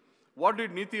issue. What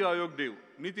did Niti Aayog do?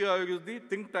 Niti Aayog is the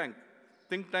think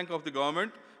tank of the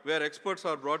government, where experts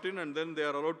are brought in and then they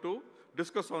are allowed to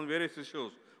discuss on various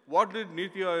issues. What did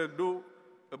Niti Aayog do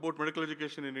about medical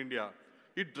education in India?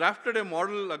 It drafted a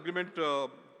model agreement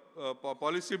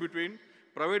policy between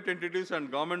private entities and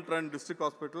government-run district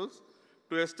hospitals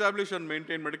to establish and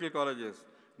maintain medical colleges.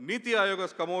 Niti Aayog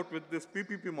has come out with this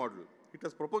PPP model. It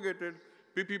has propagated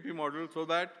PPP model so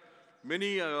that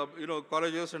many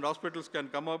colleges and hospitals can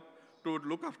come up to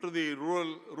look after the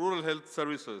rural health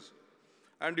services.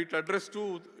 And it addressed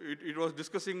it was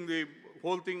discussing the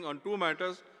whole thing on 2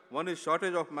 matters. One is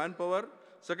shortage of manpower.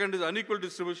 Second is unequal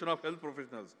distribution of health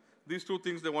professionals. These 2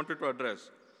 things they wanted to address.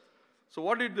 So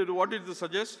what did they do? What did they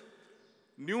suggest?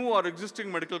 New or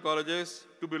existing medical colleges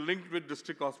to be linked with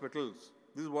district hospitals.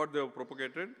 This is what they have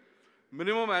propagated.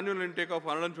 Minimum annual intake of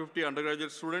 150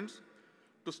 undergraduate students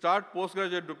to start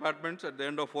postgraduate departments at the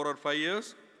end of 4 or 5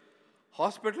 years.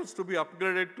 Hospitals to be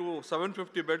upgraded to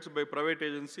 750 beds by private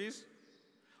agencies,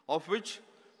 of which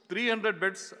 300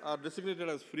 beds are designated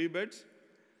as free beds.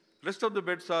 Rest of the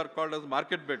beds are called as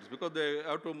market beds because they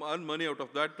have to earn money out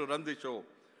of that to run the show.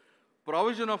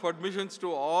 Provision of admissions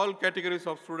to all categories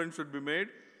of students should be made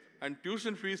and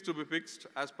tuition fees to be fixed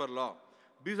as per law.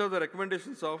 These are the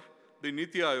recommendations of the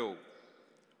Niti Aayog.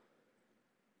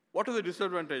 What are the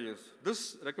disadvantages?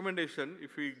 This recommendation,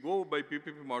 if we go by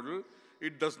PPP model,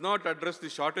 it does not address the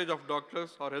shortage of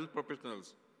doctors or health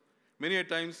professionals. Many a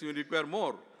times you require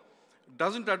more.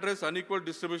 Doesn't address unequal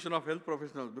distribution of health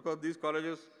professionals because these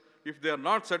colleges, if they are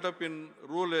not set up in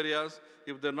rural areas,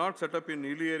 if they're not set up in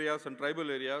hilly areas and tribal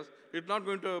areas, it's not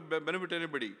going to benefit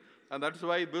anybody. And that's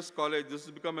why this college, this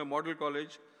has become a model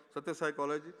college, Sathya Sai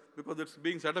College, because it's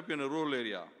being set up in a rural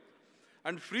area.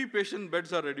 And free patient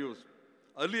beds are reduced.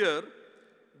 Earlier,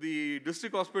 the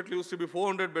district hospital used to be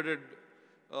 400-bedded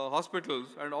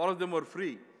hospitals, and all of them were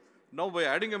free. Now, by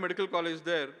adding a medical college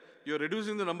there, you're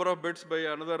reducing the number of beds by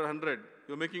another 100.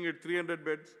 You're making it 300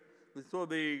 beds. So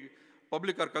the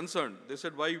public are concerned. They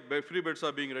said, why free beds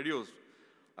are being reduced?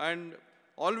 And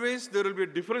always there will be a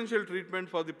differential treatment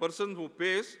for the person who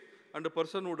pays and the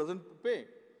person who doesn't pay.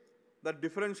 That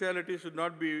differentiality should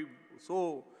not be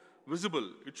so visible.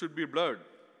 It should be blurred.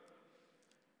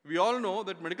 We all know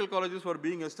that medical colleges were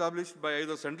being established by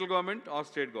either central government or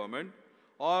state government,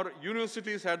 or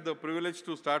universities had the privilege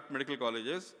to start medical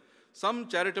colleges. Some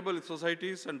charitable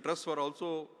societies and trusts were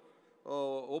also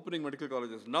opening medical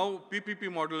colleges. Now,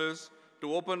 PPP model is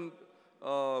to open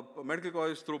medical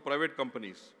colleges through private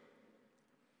companies.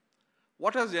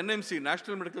 What has NMC,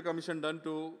 National Medical Commission, done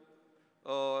to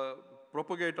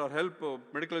propagate or help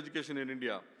medical education in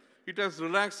India? It has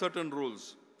relaxed certain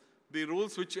rules. The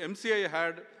rules which MCI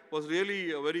had was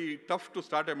really very tough to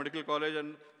start a medical college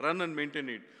and run and maintain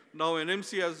it. Now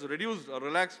NMC has reduced or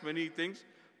relaxed many things.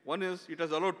 One is it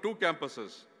has allowed 2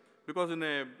 campuses because in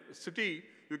a city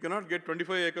you cannot get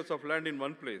 25 acres of land in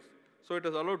one place. So it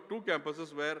has allowed 2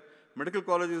 campuses where medical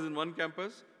college is in one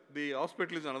campus, the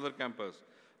hospital is another campus.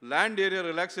 Land area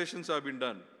relaxations have been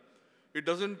done. It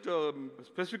doesn't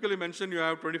specifically mention you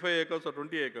have 25 acres or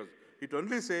 20 acres. It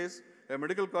only says a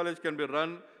medical college can be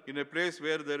run in a place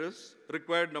where there is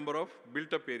required number of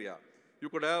built-up area. You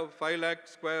could have 5 lakh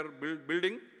square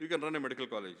building, you can run a medical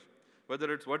college.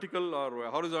 Whether it's vertical or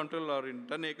horizontal or in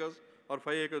 10 acres or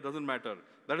 5 acres, doesn't matter.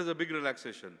 That is a big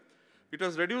relaxation. It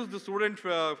has reduced the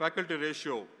student-faculty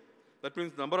ratio. That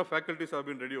means number of faculties have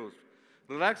been reduced.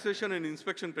 Relaxation in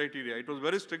inspection criteria. It was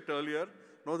very strict earlier.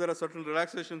 Now there are certain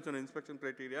relaxations in inspection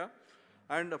criteria.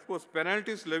 And of course,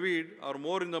 penalties levied are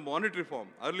more in the monetary form.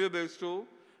 Earlier they used to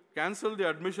cancel the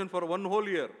admission for 1 whole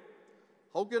year.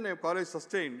 How can a college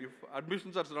sustain if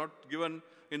admissions are not given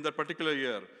in that particular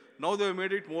year? Now they have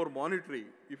made it more monetary.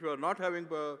 If you are not having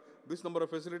this number of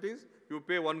facilities, you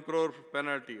pay 1 crore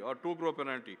penalty or 2 crore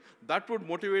penalty. That would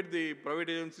motivate the private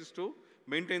agencies to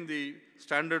maintain the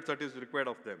standards that is required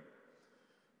of them.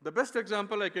 The best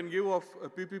example I can give of a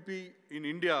PPP in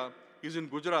India is in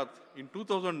Gujarat. In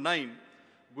 2009,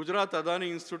 Gujarat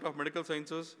Adani Institute of Medical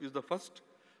Sciences is the first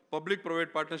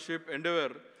public-private partnership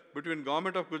endeavor between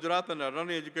Government of Gujarat and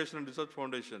Adani Education and Research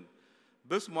Foundation.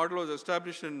 This model was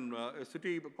established in a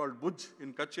city called Bhuj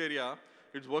in Kutch area.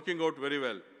 It's working out very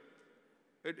well.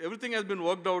 Everything has been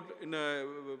worked out in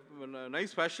a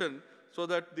nice fashion so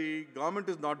that the government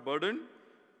is not burdened.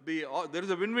 There is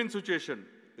a win-win situation.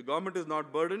 The government is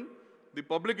not burdened. The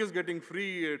public is getting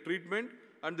free treatment,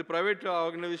 and the private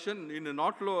organization in a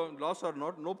not loss or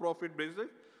no profit basis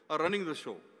are running the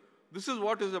show. This is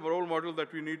what is a role model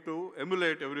that we need to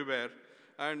emulate everywhere.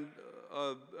 And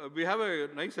we have a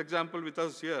nice example with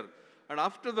us here. And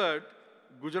after that,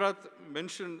 Gujarat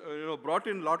brought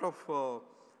in a lot of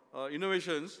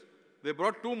innovations. They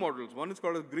brought 2 models. One is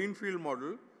called a greenfield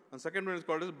model, and second one is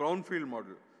called as brownfield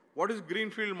model. What is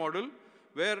greenfield model?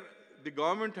 Where the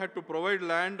government had to provide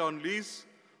land on lease,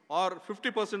 or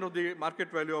 50% of the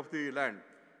market value of the land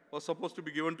was supposed to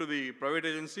be given to the private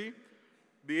agency.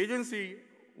 The agency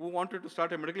who wanted to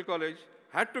start a medical college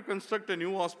had to construct a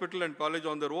new hospital and college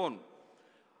on their own.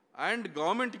 And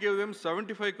government gave them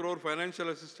 75 crore financial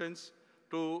assistance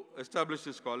to establish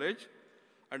this college,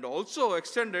 and also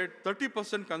extended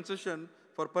 30% concession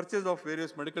for purchase of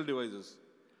various medical devices,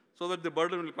 so that the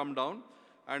burden will come down.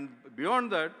 And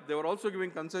beyond that, they were also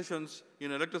giving concessions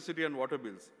in electricity and water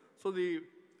bills. So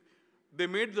they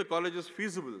made the colleges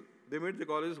feasible. They made the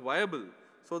colleges viable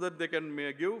so that they can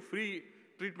give free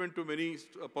treatment to many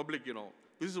public,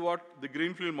 This is what the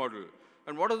greenfield model.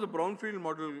 And what does the brownfield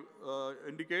model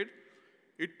indicate?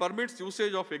 It permits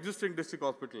usage of existing district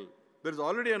hospital. There is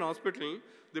already an hospital.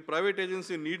 The private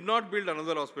agency need not build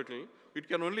another hospital. It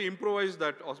can only improvise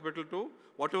that hospital to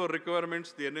whatever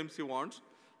requirements the NMC wants,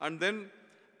 and then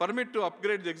permit to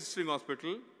upgrade the existing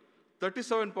hospital.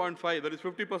 37.5, that is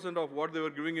 50% of what they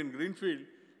were giving in greenfield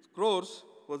crores,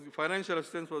 financial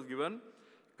assistance was given.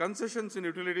 Concessions in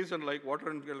utilities and like water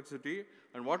and electricity.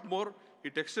 And what more,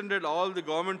 it extended all the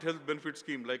government health benefit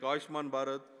scheme like Ayushman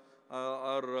Bharat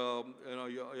or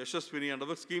Yashaswini and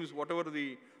other schemes, whatever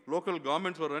the local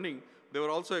governments were running, they were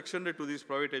also extended to these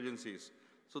private agencies.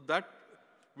 So that,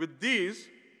 with these,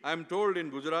 I am told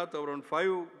in Gujarat, around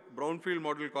 5 brownfield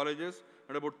model colleges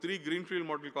and about 3 greenfield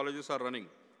model colleges are running.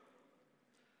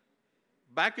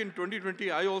 Back in 2020,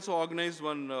 I also organized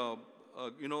one,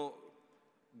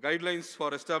 guidelines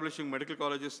for establishing medical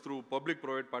colleges through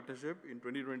public-private partnership in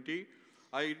 2020.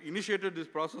 I initiated this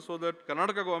process so that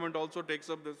Karnataka government also takes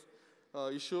up this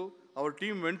issue. Our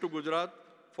team went to Gujarat,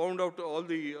 found out all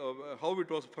the how it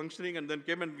was functioning, and then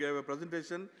came and gave a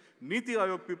presentation. Niti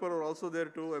Aayog people were also there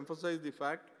to emphasize the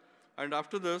fact. And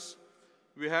after this,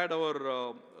 we had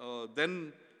our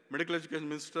then medical education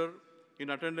minister in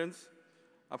attendance.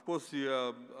 Of course,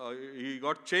 he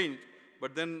got changed,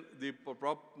 but then the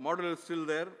model is still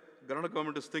there. Karnataka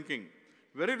government is thinking.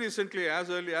 Very recently, as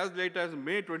late as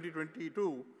May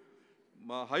 2022,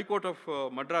 High Court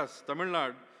of Madras, Tamil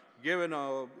Nadu, gave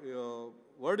a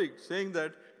verdict saying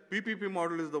that PPP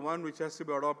model is the one which has to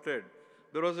be adopted.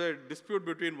 There was a dispute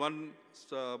between one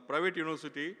private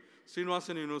university,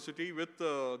 Srinivasan University, with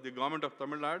the government of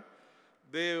Tamil Nadu.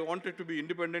 They wanted to be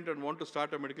independent and want to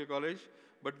start a medical college,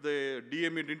 but the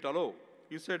DME didn't allow.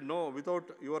 He said, no, without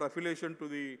your affiliation to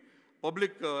the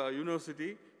public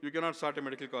university, you cannot start a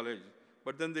medical college.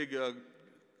 But then the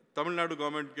Tamil Nadu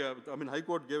government, High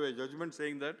Court gave a judgment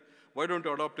saying that, why don't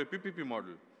you adopt a PPP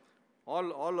model?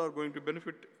 All are going to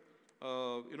benefit,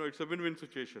 it's a win-win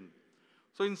situation.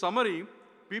 So in summary,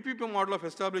 PPP model of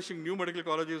establishing new medical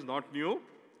colleges is not new.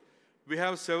 We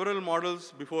have several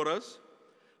models before us.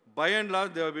 By and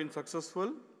large, they have been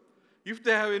successful. If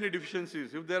they have any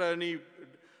deficiencies, if there are any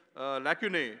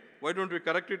lacunae, why don't we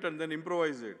correct it and then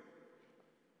improvise it?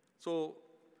 So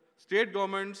State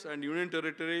governments and union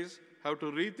territories have to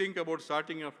rethink about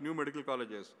starting of new medical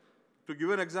colleges. To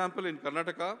give an example, in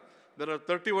Karnataka, there are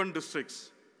 31 districts.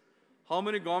 How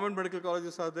many government medical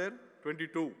colleges are there?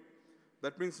 22.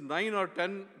 That means 9 or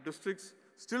 10 districts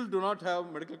still do not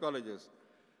have medical colleges.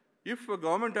 If a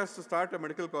government has to start a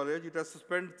medical college, it has to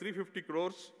spend 350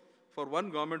 crores for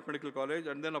one government medical college,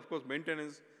 and then, of course,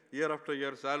 maintenance year after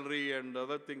year, salary and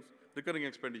other things, recurring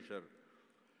expenditure.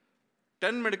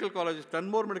 10 medical colleges, 10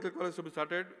 more medical colleges to be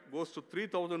started, goes to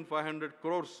 3,500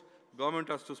 crores government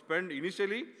has to spend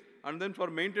initially, and then for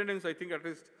maintenance, I think at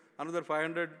least another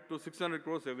 500 to 600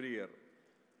 crores every year.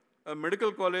 A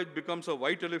medical college becomes a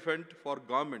white elephant for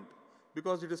government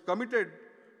because it is committed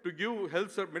to give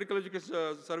medical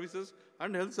education services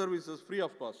and health services free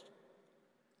of cost.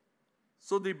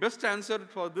 So the best answer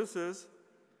for this is,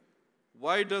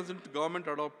 why doesn't government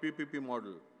adopt PPP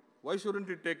model? Why shouldn't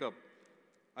it take up?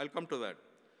 I'll come to that.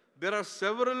 There are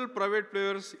several private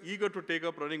players eager to take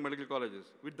up running medical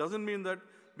colleges, which doesn't mean that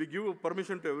we give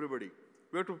permission to everybody.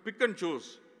 We have to pick and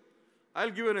choose. I'll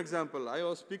give you an example. I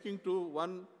was speaking to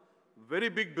one very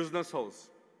big business house.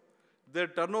 Their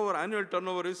turnover, annual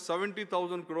turnover is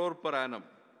 70,000 crore per annum.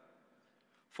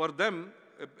 For them,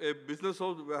 a business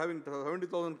house having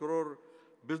 70,000 crore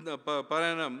business per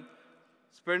annum,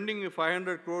 spending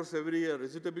 500 crores every year,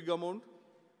 is it a big amount?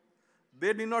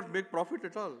 They did not make profit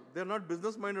at all. They are not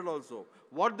business-minded also.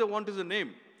 What they want is a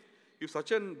name. If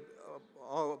such an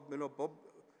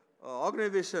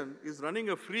organization is running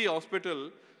a free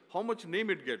hospital, how much name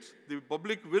it gets? The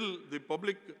public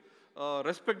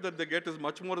respect that they get is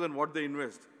much more than what they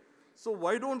invest. So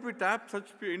why don't we tap such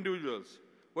individuals?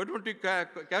 Why don't we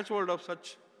catch hold of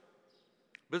such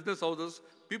business houses?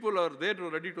 People are there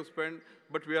ready to spend,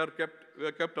 but we are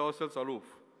kept ourselves aloof.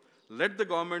 Let the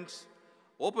governments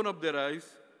open up their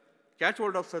eyes, catch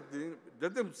hold of such things,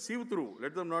 let them sieve through,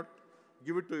 let them not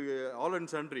give it to all and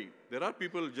sundry. There are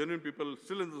people, genuine people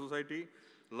still in the society,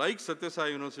 like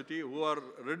Sathya University, who are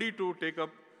ready to take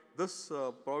up this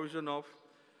provision of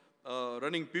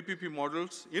running PPP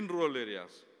models in rural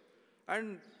areas.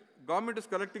 And government is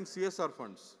collecting CSR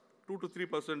funds, 2 to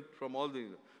 3% from all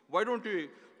these. Why don't we,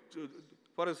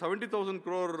 for a 70,000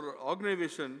 crore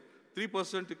organization,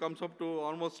 3% comes up to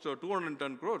almost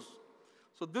 210 crores.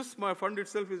 So this, my fund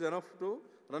itself is enough to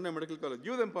run a medical college.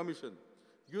 Give them permission,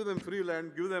 give them free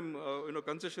land, give them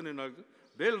concession.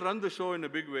 They'll run the show in a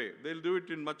big way. They'll do it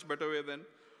in much better way than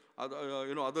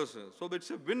others. So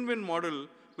it's a win-win model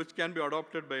which can be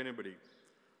adopted by anybody.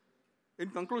 In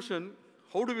conclusion,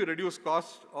 how do we reduce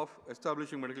cost of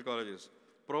establishing medical colleges?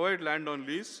 Provide land on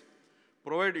lease,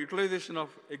 provide utilization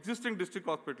of existing district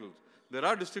hospitals. There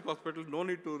are district hospitals, no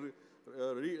need to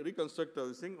reconstruct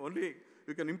this thing. Only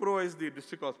you can improvise the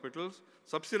district hospitals,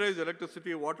 subsidize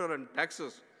electricity, water, and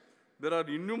taxes. There are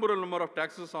innumerable number of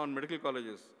taxes on medical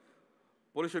colleges.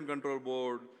 Pollution Control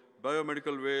Board,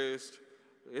 biomedical waste,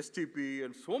 STP,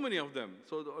 and so many of them.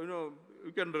 So,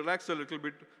 you can relax a little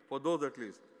bit for those at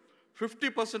least.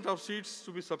 50% of seats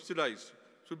to be subsidized,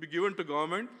 should be given to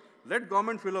government. Let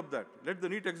government fill up that. Let the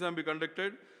NEET exam be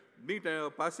conducted. NEET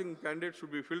passing candidates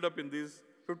should be filled up in these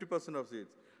 50% of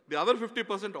seats. The other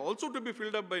 50% also to be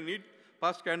filled up by NEET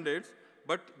passed candidates,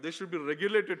 but they should be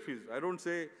regulated fees. I don't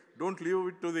say, don't leave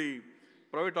it to the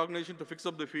private organization to fix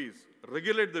up the fees.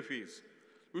 Regulate the fees.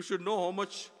 You should know how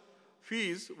much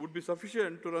fees would be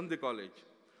sufficient to run the college.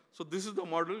 So this is the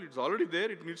model. It's already there.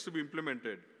 It needs to be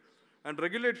implemented. And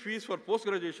regulate fees for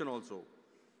post-graduation also.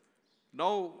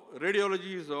 Now,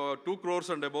 radiology is 2 crores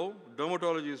and above.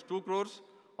 Dermatology is 2 crores.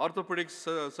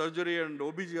 Orthopedics, surgery, and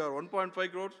OBG are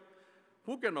 1.5 crores.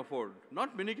 Who can afford?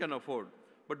 Not many can afford.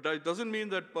 But it doesn't mean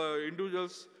that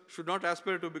individuals should not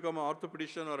aspire to become an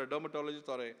orthopedician or a dermatologist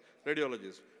or a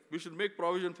radiologist. We should make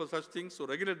provision for such things, so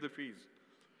regulate the fees.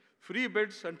 Free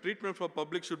beds and treatment for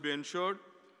public should be ensured.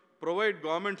 Provide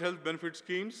government health benefit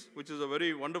schemes, which is a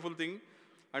very wonderful thing.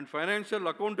 And financial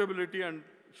accountability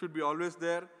should be always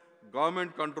there.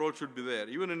 Government control should be there.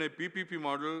 Even in a PPP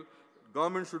model,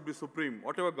 government should be supreme.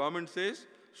 Whatever government says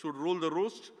should rule the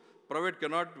roost. Private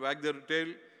cannot wag their tail,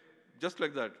 just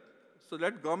like that. So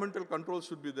that governmental control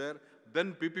should be there.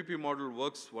 Then PPP model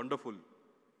works wonderful.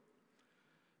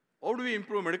 How do we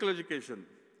improve medical education?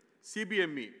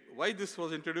 CBME. Why this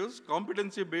was introduced?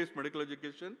 Competency-based medical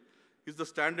education is the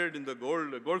standard in the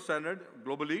gold standard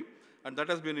globally, and that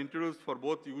has been introduced for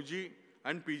both UG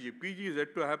and PG. PG is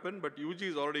yet to happen, but UG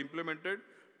is already implemented.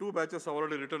 2 batches have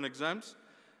already written exams.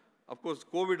 Of course,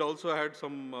 COVID also had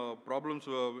some problems,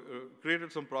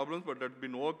 created some problems, but that has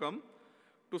been overcome.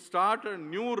 To start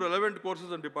new relevant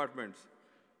courses and departments,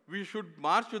 we should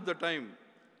march with the time.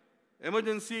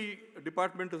 Emergency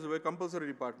department is a compulsory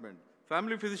department.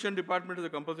 Family physician department is a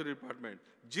compulsory department.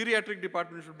 Geriatric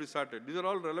department should be started. These are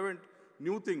all relevant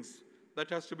new things that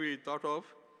has to be thought of.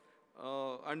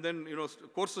 And then,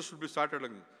 courses should be started.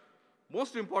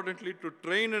 Most importantly, to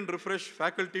train and refresh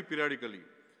faculty periodically.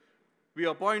 We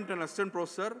appoint an assistant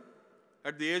professor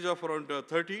at the age of around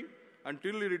 30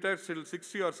 until he retires till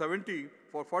 60 or 70.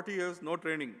 For 40 years, no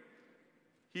training.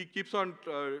 He keeps on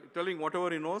telling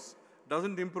whatever he knows,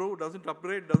 doesn't improve, doesn't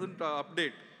upgrade, doesn't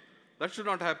update. That should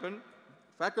not happen.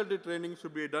 Faculty training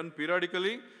should be done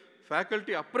periodically.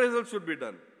 Faculty appraisal should be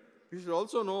done. We should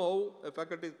also know how a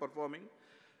faculty is performing,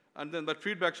 and then that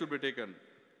feedback should be taken.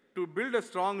 To build a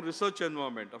strong research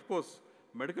environment, of course,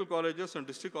 medical colleges and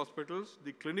district hospitals,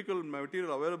 the clinical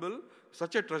material available,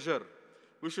 such a treasure.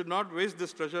 We should not waste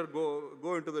this treasure,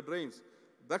 go into the drains.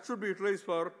 That should be utilized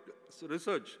for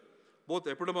research, both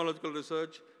epidemiological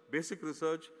research, basic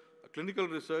research, clinical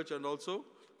research, and also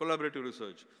collaborative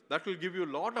research. That will give you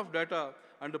a lot of data,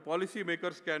 and the policy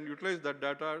makers can utilize that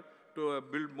data to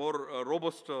build more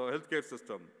robust healthcare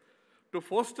system. To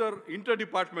foster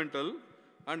interdepartmental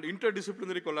and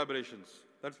interdisciplinary collaborations.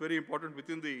 That's very important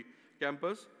within the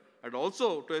campus. And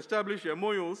also to establish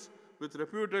MOUs with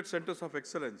reputed centers of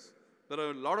excellence. There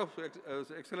are a lot of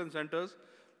excellence centers,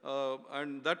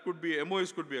 and that could be,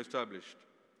 MOUs could be established.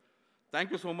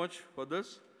 Thank you so much for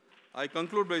this. I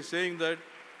conclude by saying that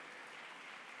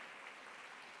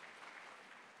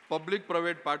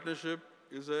public-private partnership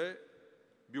is a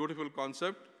beautiful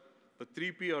concept. The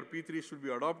 3P or P3 should be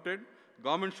adopted.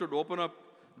 Government should open up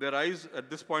their eyes at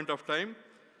this point of time.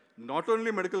 Not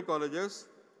only medical colleges,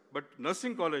 but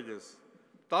nursing colleges.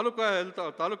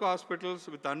 Taluka hospitals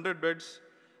with 100 beds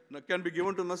can be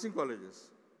given to nursing colleges.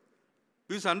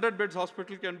 These 100 beds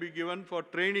hospital can be given for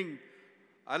training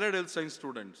allied health science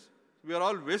students. We are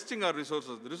all wasting our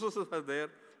resources. The resources are there,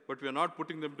 but we are not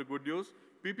putting them to good use.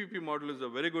 PPP model is a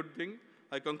very good thing.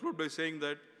 I conclude by saying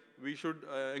that we should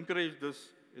encourage this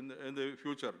in the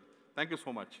future. Thank you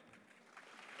so much.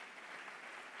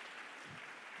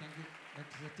 Thank you,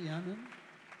 Dr. Satyanand.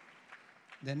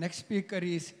 The next speaker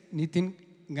is Nitin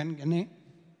Gangane,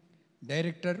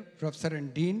 Director, Professor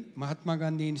and Dean, Mahatma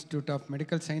Gandhi Institute of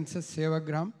Medical Sciences,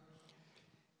 Sevagram.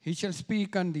 He shall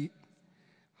speak on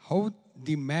how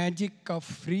the magic of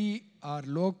free or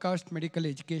low-cost medical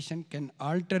education can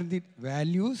alter the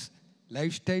values,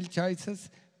 lifestyle choices,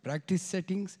 practice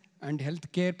settings, and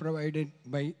healthcare provided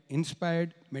by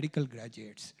inspired medical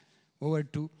graduates. Over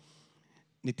to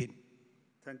Nitin.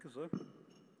 Thank you, sir.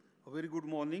 A very good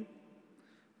morning.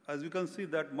 As you can see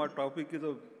that my topic is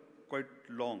quite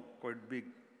long, quite big.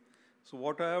 So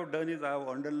what I have done is I have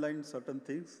underlined certain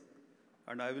things,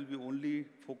 and I will be only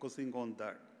focusing on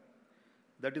that.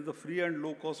 That is the free and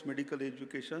low-cost medical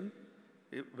education,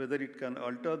 whether it can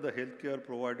alter the healthcare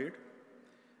provided.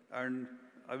 And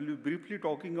I will be briefly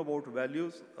talking about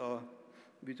values,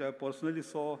 which I personally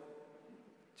saw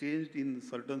changed in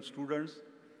certain students.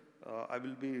 I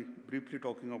will be briefly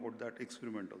talking about that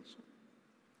experiment also.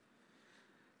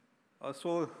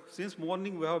 So since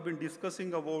morning, we have been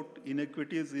discussing about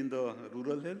inequities in the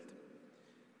rural health.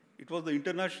 It was the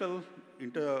International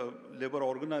Labour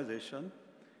Organization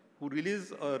who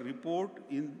released a report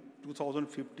in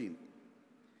 2015.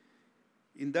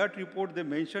 In that report, they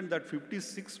mentioned that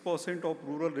 56% of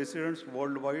rural residents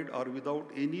worldwide are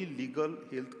without any legal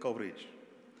health coverage.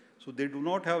 So they do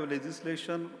not have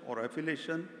legislation or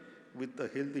affiliation with the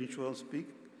health insurance peak,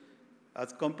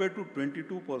 as compared to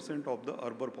 22% of the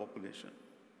urban population.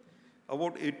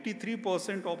 About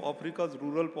 83% of Africa's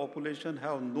rural population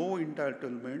have no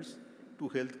entitlements to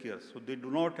healthcare. So they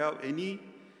do not have any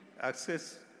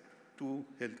access to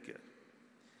healthcare.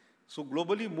 So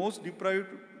globally, most deprived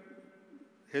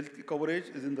health coverage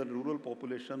is in the rural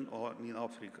population or in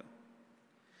Africa.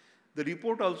 The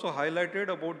report also highlighted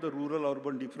about the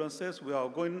rural-urban differences. We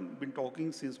have been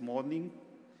talking since morning.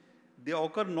 They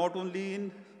occur not only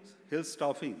in health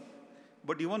staffing,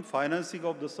 but even financing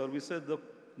of the services. The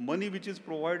money which is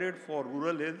provided for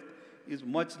rural health is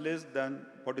much less than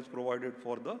what is provided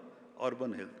for the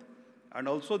urban health. And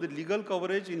also the legal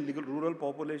coverage in rural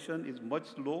population is much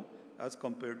low as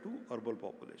compared to urban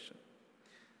population.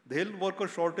 The health worker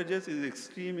shortages is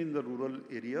extreme in the rural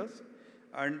areas,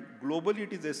 and globally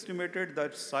it is estimated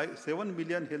that 7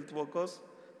 million health workers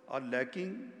are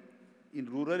lacking in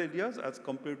rural areas as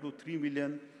compared to 3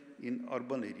 million in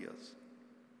urban areas.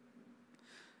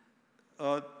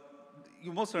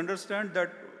 You must understand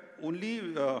that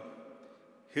only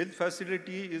health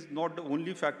facility is not the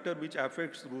only factor which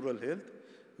affects rural health.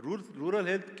 Rural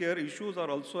health care issues are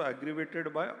also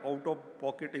aggravated by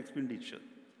out-of-pocket expenditure.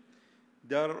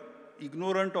 They are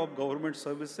ignorant of government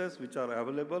services which are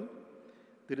available.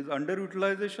 There is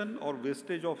underutilization or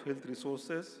wastage of health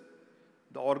resources.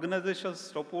 The organizational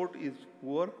support is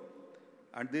poor,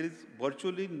 and there is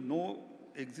virtually no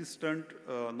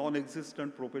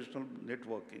non-existent professional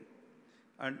networking.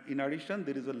 And in addition,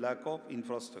 there is a lack of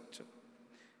infrastructure,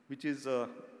 which is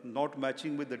not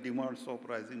matching with the demands of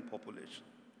rising population.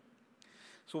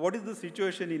 So what is the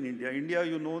situation in India? India,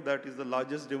 you know, that is the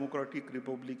largest democratic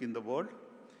republic in the world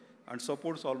and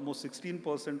supports almost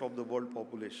 16% of the world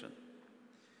population.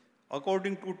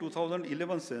 According to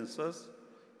 2011 census,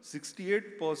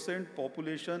 68%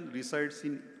 population resides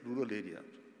in rural areas.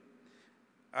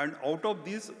 And out of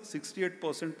this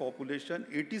 68% population,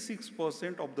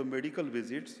 86% of the medical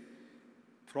visits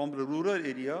from the rural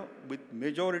area with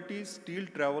majority still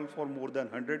travel for more than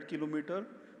 100 kilometers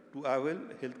to avail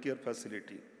healthcare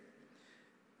facility.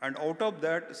 And out of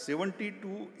that, 70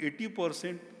 to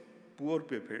 80% poor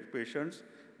patients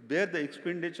bear the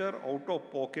expenditure out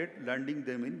of pocket, landing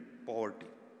them in poverty.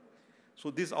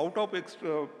 So this out of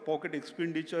pocket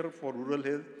expenditure for rural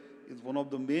health is one of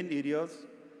the main areas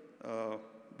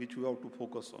which we have to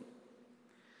focus on.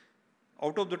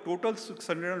 Out of the total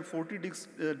 640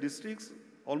 districts,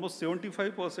 almost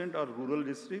 75% are rural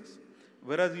districts,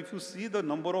 whereas if you see the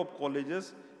number of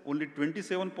colleges, only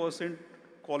 27%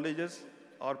 colleges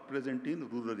are present in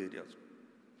rural areas.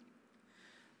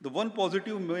 The one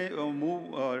positive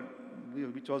move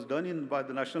which was done by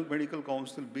the National Medical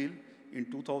Council bill in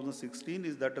 2016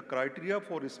 is that the criteria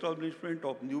for establishment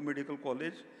of new medical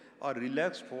college are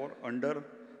relaxed for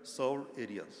underserved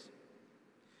areas.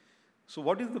 So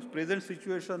what is the present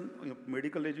situation of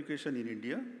medical education in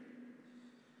India?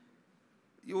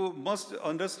 You must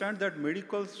understand that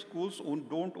medical schools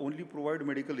don't only provide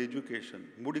medical education.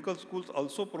 Medical schools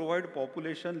also provide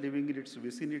population living in its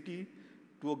vicinity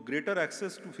to a greater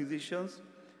access to physicians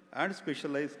and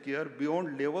specialized care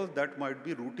beyond levels that might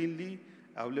be routinely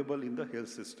available in the health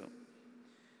system.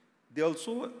 They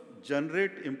also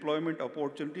generate employment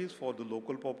opportunities for the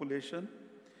local population.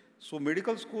 So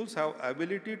medical schools have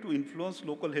ability to influence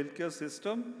local healthcare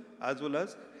system as well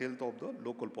as health of the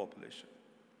local population.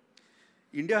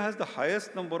 India has the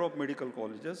highest number of medical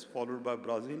colleges, followed by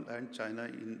Brazil and China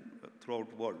throughout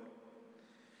the world.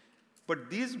 But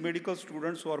these medical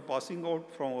students who are passing out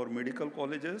from our medical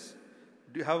colleges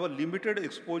have a limited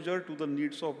exposure to the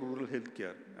needs of rural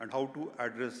healthcare and how to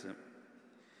address them.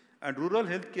 And rural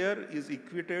healthcare is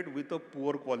equated with a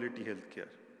poor quality healthcare.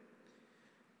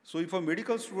 So if a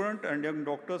medical student and young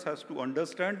doctors has to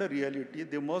understand the reality,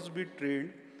 they must be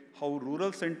trained how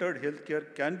rural-centered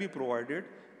healthcare can be provided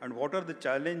and what are the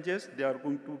challenges they are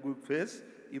going to face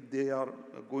if they are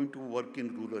going to work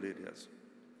in rural areas.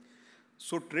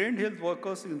 So trained health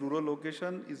workers in rural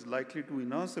location is likely to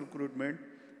enhance recruitment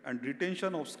and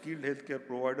retention of skilled healthcare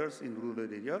providers in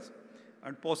rural areas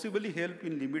and possibly help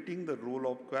in limiting the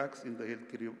role of quacks in the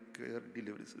healthcare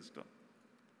delivery system.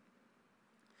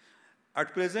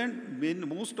 At present,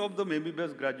 most of the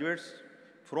MBBS graduates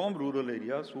from rural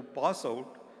areas who pass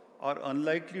out are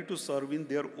unlikely to serve in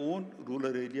their own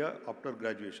rural area after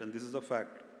graduation. This is a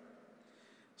fact.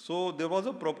 So there was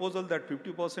a proposal that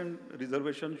 50%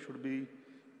 reservation should be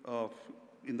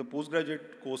in the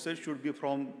postgraduate courses should be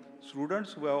from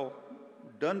students who have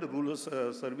done the rural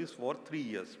service for 3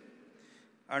 years.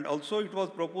 And also it was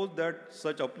proposed that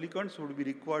such applicants would be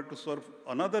required to serve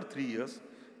another 3 years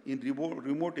in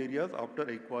remote areas after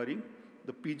acquiring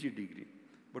the PG degree.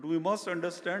 But we must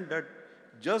understand that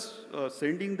just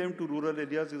sending them to rural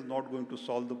areas is not going to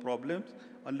solve the problems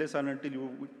unless and until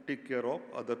you take care of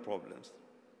other problems.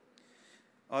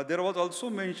 There was also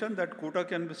mentioned that quota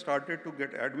can be started to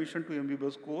get admission to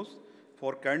MBBS course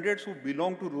for candidates who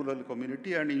belong to rural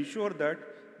community and ensure that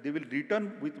they will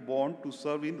return with bond to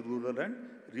serve in rural and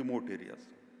remote areas.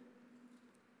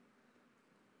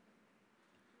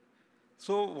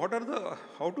 So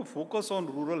how to focus on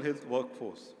rural health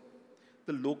workforce?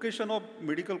 The location of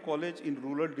medical college in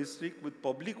rural district with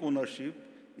public ownership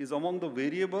is among the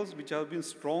variables which have been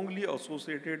strongly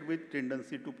associated with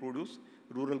tendency to produce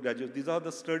rural graduates. These are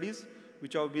the studies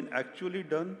which have been actually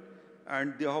done,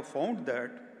 and they have found that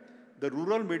the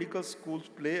rural medical schools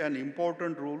play an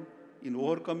important role in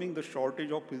overcoming the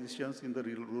shortage of physicians in the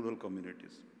rural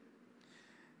communities.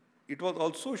 It was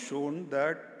also shown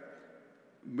that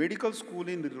medical school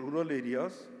in the rural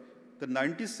areas, the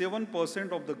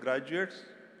 97% of the graduates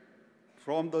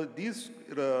from these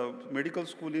medical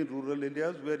school in rural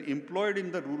areas were employed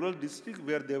in the rural district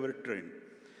where they were trained.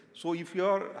 So if you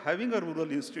are having a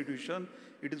rural institution,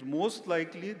 it is most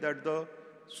likely that the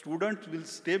students will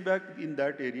stay back in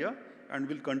that area and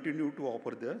will continue to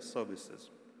offer their services.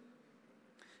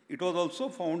 It was also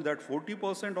found that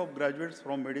 40% of graduates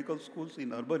from medical schools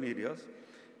in urban areas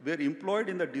were employed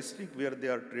in the district where they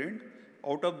are trained.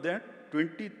 Out of that,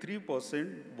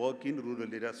 23% work in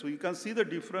rural areas. So you can see the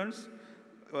difference.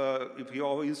 If you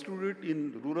are instituted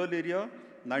in rural area,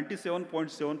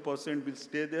 97.7% will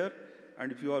stay there.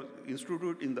 And if you are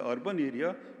instituted in the urban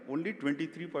area, only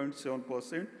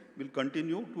 23.7% will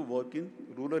continue to work in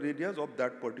rural areas of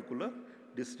that particular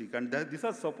district. And this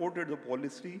has supported the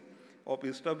policy of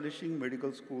establishing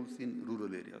medical schools in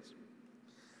rural areas.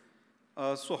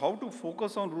 So how to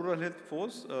focus on rural health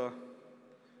force?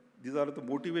 These are the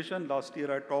motivation. Last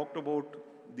year I talked about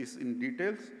this in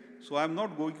details. So I'm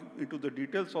not going into the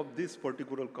details of this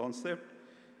particular concept.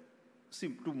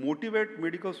 See, to motivate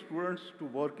medical students to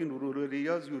work in rural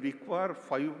areas, you require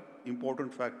 5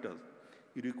 important factors.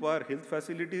 You require health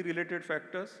facility related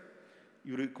factors.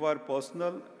 You require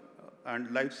personal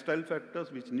and lifestyle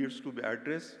factors which needs to be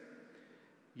addressed.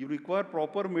 You require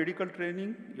proper medical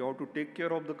training. You have to take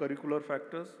care of the curricular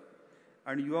factors.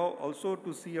 And you have also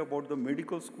to see about the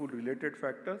medical school related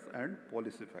factors and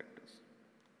policy factors.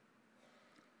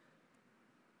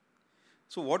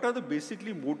 So what are the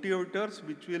basically motivators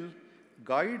which will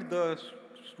guide the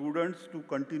students to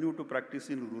continue to practice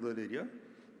in rural area?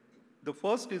 The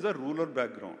first is a rural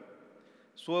background.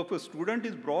 So if a student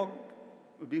is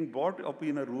being brought up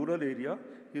in a rural area,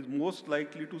 he is most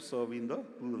likely to serve in the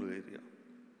rural area.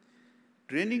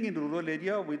 Training in rural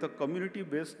area with a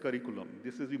community-based curriculum.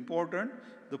 This is important.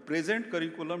 The present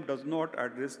curriculum does not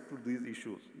address to these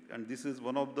issues. And this is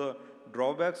one of the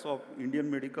drawbacks of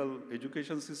Indian medical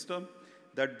education system,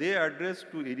 that they address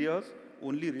to areas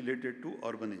only related to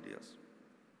urban areas.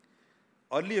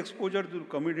 Early exposure to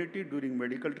community during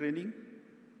medical training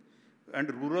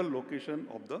and rural location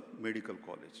of the medical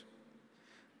college.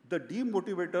 The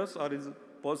demotivators are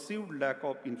perceived lack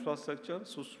of infrastructure.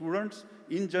 So students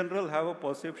in general have a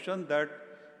perception that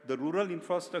the rural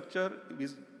infrastructure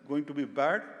is going to be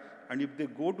bad, and if they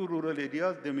go to rural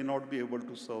areas, they may not be able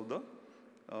to serve the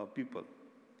people.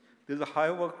 There is a high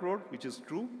workload, which is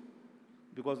true,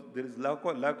 because there is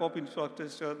lack of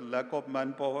infrastructure, lack of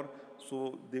manpower,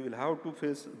 so they will have to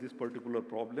face this particular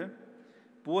problem.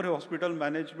 Poor hospital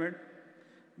management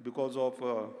because of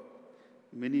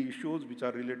many issues which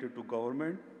are related to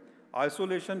government.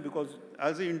 Isolation, because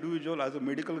as an individual, as a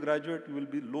medical graduate, you will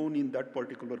be alone in that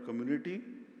particular community.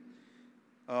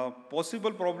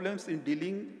 Possible problems in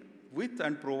dealing with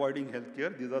and providing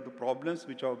healthcare. These are the problems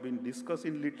which have been discussed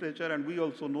in literature, and we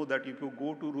also know that if you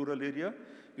go to rural area,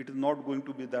 it is not going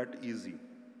to be that easy.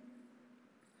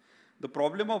 The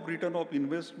problem of return of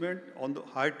investment on the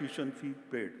high tuition fee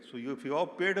paid. So if you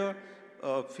have paid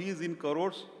fees in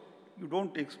crores, you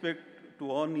don't expect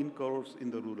to earn in crores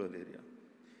in the rural area.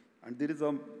 And there is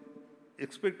an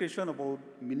expectation about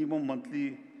minimum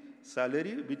monthly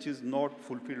salary, which is not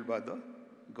fulfilled by the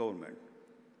government.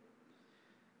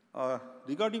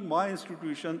 Regarding my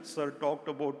institution, sir talked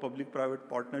about public-private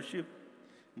partnership.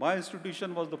 My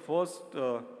institution was the first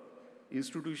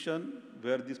institution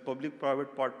where this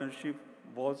public-private partnership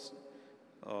was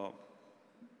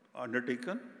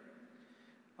undertaken.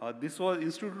 This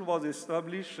institute was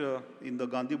established in the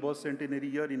Gandhi birth centenary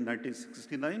year in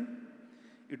 1969.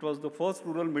 It was the first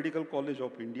rural medical college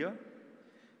of India.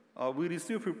 We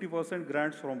received 50%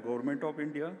 grants from Government of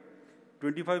India,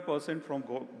 25% from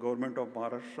Government of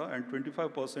Maharashtra, and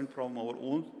 25% from our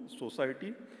own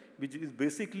society, which is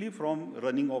basically from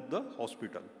running of the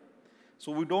hospital.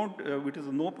 So we don't, it is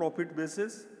a no profit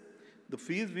basis. The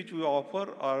fees which we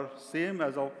offer are same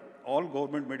as of all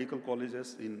government medical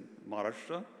colleges in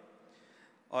Maharashtra.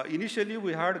 Initially,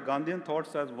 we had Gandhian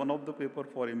Thoughts as one of the paper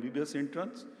for MBBS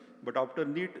entrance, but after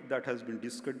NEET, that has been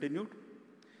discontinued.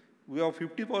 We have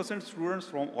 50% students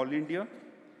from all India,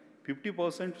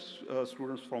 50%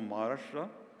 students from Maharashtra,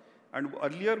 and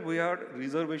earlier we had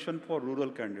reservation for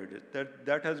rural candidates.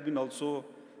 That has been also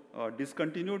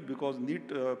discontinued because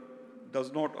NEET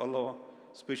does not allow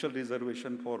special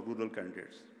reservation for rural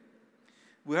candidates.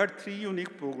 We had 3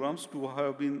 unique programs to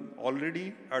have been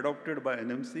already adopted by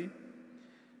NMC.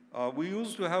 We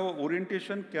used to have an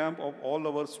orientation camp of all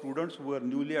our students who were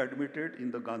newly admitted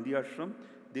in the Gandhi Ashram.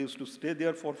 They used to stay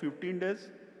there for 15 days.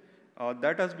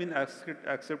 That has been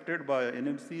accepted by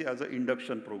NMC as an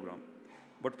induction program.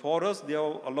 But for us, they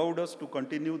have allowed us to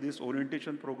continue this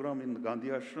orientation program in the Gandhi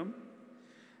Ashram.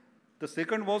 The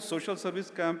second was social service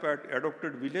camp at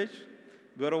adopted village,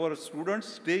 where our students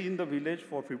stay in the village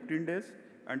for 15 days,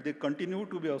 and they continue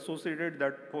to be associated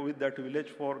with that village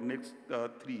for next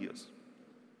 3 years.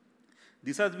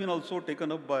 This has been also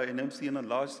taken up by NMC on a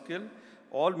large scale.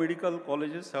 all medical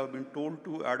colleges have been told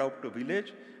to adopt a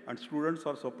village, and students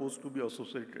are supposed to be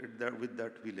associated with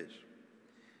that village.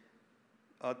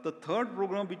 The third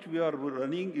program which we are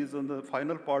running is on the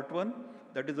final part 1,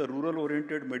 that is a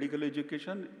rural-oriented medical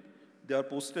education. They are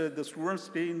posted, the students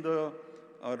stay in the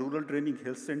rural training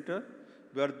health center,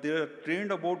 where they are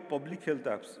trained about public health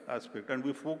aspect, and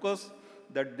we focus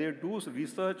that they do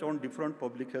research on different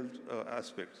public health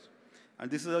aspects. And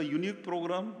this is a unique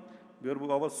program where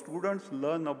our students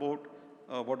learn about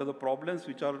what are the problems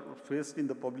which are faced in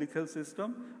the public health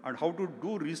system and how to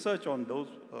do research on those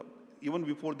even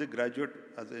before they graduate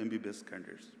as MBBS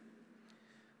candidates.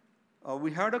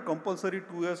 We had a compulsory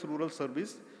 2 years rural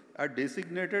service at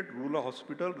designated rural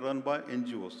hospital run by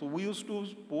NGOs. So we used to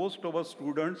post our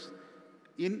students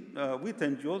with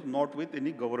NGOs, not with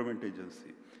any government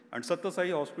agency. And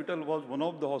Sathya Hospital was one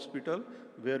of the hospitals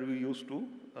where we used to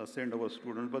send our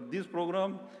students. But this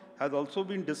program has also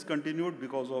been discontinued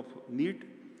because of need.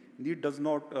 Need does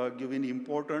not give any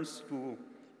importance to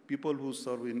people who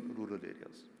serve in rural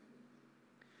areas.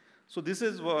 So this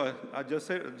is what I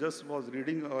just was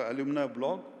reading an alumni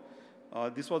blog.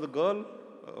 This was a girl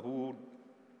who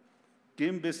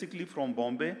came basically from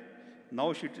Bombay.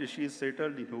 Now she is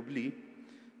settled in Hubli.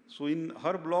 So in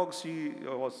her blog, she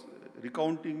was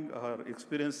recounting her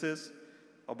experiences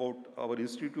about our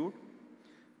institute.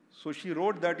 So she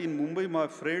wrote that in Mumbai, my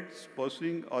friends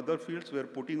pursuing other fields were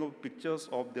putting up pictures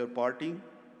of their partying,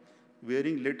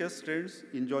 wearing latest trends,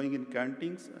 enjoying in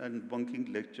canteens and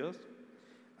bunking lectures.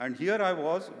 And here I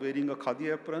was wearing a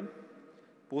khadi apron,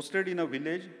 posted in a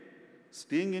village,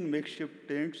 staying in makeshift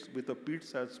tents with a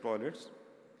pits as toilets.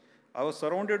 I was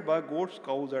surrounded by goats,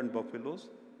 cows, and buffaloes.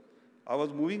 I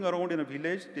was moving around in a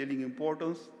village telling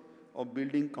importance of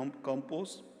building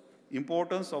compost,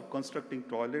 importance of constructing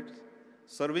toilets,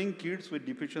 serving kids with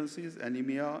deficiencies,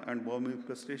 anemia and worm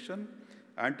infestation,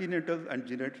 antenatal and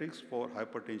genetics for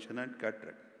hypertension and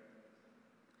cataract.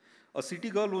 A city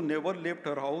girl who never left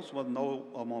her house was now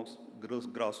amongst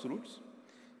grassroots.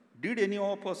 Did any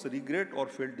of us regret or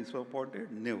felt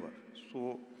disappointed? Never.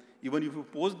 So even if you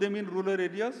post them in rural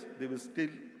areas, they will still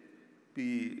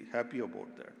be happy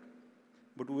about that.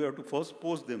 But we have to first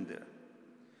post them there.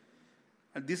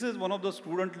 And this is one of the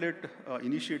student-led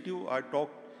initiative. I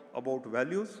talked about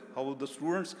values, how the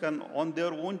students can on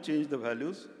their own change the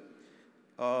values.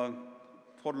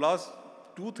 For last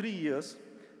 2-3 years,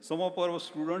 some of our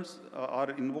students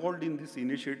are involved in this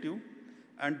initiative,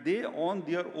 and they on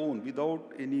their own,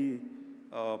 without any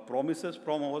promises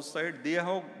from our side, they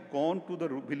have gone to the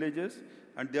villages,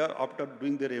 and they are after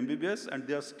doing their MBBS, and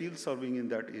they are still serving in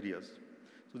that areas.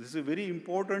 So this is a very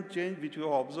important change which we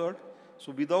have observed.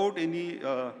 So without any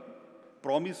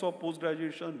promise of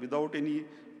post-graduation, without any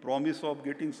promise of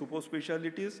getting super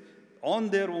specialties, on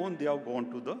their own they have gone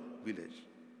to the village.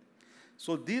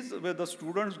 So these were the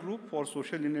students group for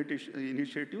social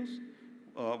initiatives,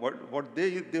 what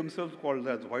they themselves called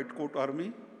as White Coat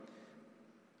Army.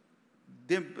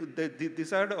 This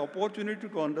had an opportunity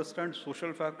to understand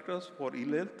social factors for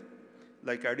ill health,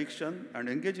 like addiction, and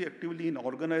engage actively in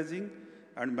organizing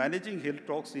and managing health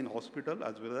talks in hospital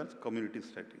as well as community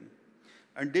setting.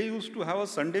 And they used to have a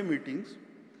Sunday meetings.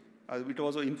 It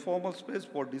was an informal space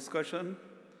for discussion,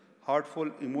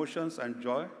 heartfelt emotions and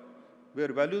joy, where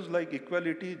values like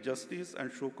equality, justice,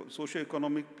 and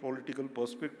socio-economic political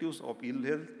perspectives of ill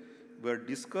health were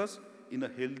discussed in a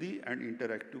healthy and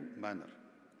interactive manner.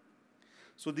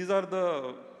 So these are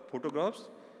the photographs.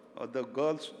 The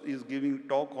girl is giving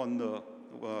talk on the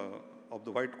of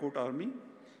the White Coat Army,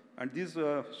 and these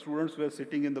students were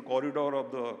sitting in the corridor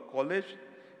of the college,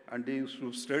 and they used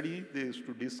to study, they used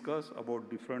to discuss about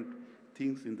different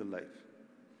things in the life.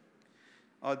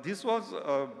 This was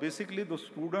basically the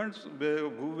students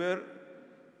who were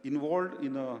involved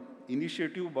in an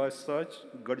initiative by Sach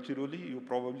Gadchiroli. You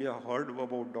probably have heard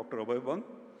about Dr. Abhay Bang.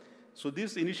 So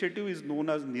this initiative is known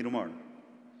as Nirman.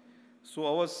 So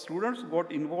our students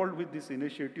got involved with this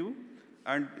initiative,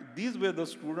 and these were the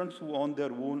students who on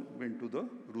their own went to the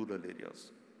rural areas.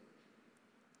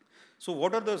 So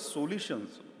what are the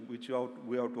solutions which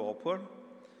we have to offer?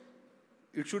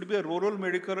 It should be a rural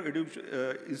medical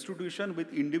institution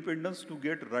with independence to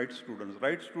get right students.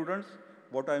 Right students,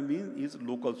 what I mean is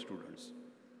local students.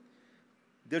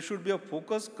 There should be a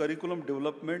focused curriculum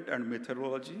development and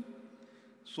methodology.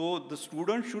 So the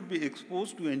students should be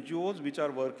exposed to NGOs which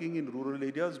are working in rural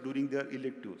areas during their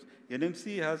electives.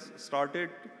 NMC has started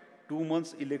 2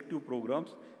 months elective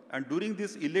programs, and during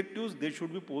these electives, they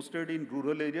should be posted in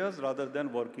rural areas rather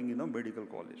than working in a medical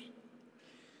college.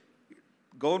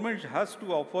 Government has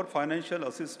to offer financial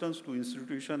assistance to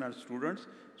institutions and students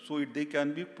so they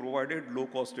can be provided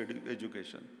low-cost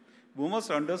education. We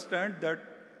must understand that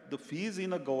the fees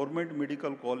in a government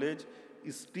medical college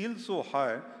is still so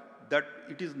high that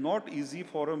it is not easy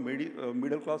for a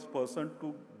middle-class person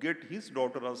to get his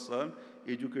daughter or son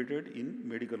educated in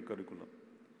medical curriculum.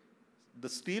 The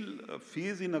still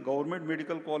fees in a government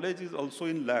medical college is also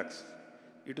in lakhs.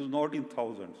 It is not in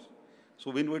thousands.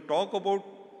 So when we talk about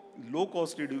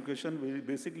low-cost education, we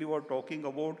basically were talking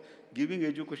about giving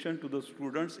education to the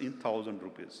students in 1,000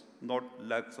 rupees, not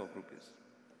lakhs of rupees.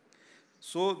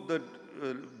 So the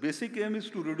basic aim is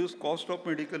to reduce cost of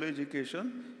medical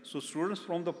education so students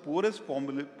from the poorest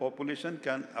population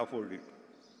can afford it.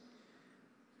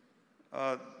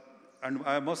 And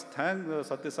I must thank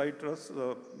Sathya Sai Trust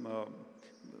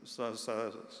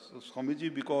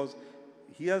Swamiji because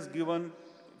he has given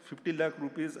 50 lakh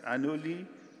rupees annually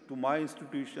to my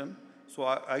institution, so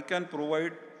I can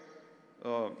provide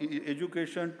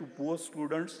education to poor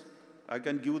students. I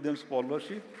can give them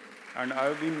scholarship, and I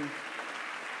have been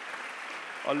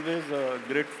always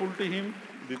grateful to him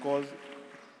because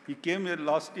he came here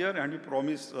last year and he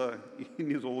promised in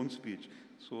his own speech.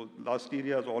 So last year he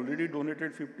has already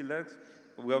donated 50 lakhs.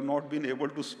 We have not been able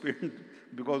to spend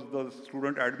because the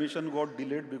student admission got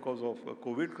delayed because of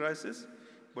COVID crisis,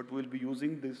 but we'll be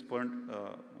using this fund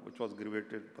which was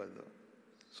created by the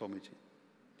Swamiji.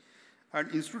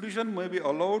 And institutions may be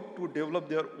allowed to develop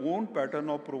their own pattern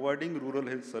of providing rural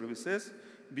health services,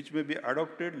 which may be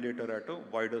adopted later at a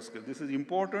wider scale. This is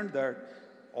important that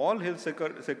all health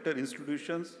sector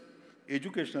institutions,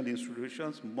 educational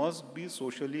institutions, must be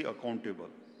socially accountable.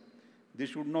 They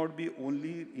should not be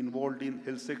only involved in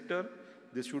health sector,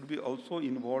 they should be also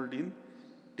involved in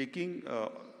taking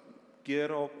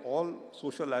care of all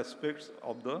social aspects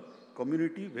of the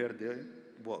community where they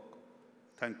work.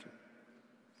 Thank you.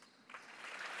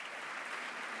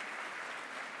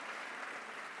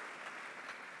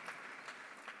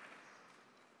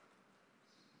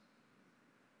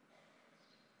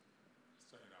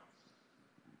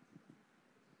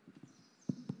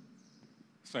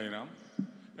 Sairam.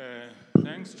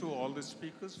 Thanks to all the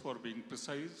speakers for being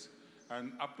precise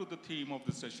and up to the theme of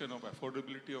the session of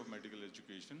affordability of medical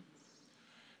education.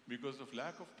 Because of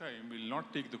lack of time, we'll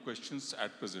not take the questions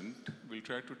at present. We'll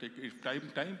try to take, if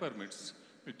time permits,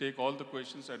 we'll take all the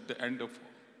questions at the end of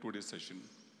today's session.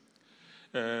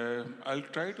 I'll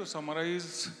try to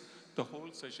summarize the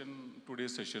whole session,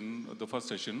 today's session, the first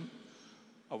session.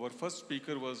 Our first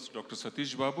speaker was Dr.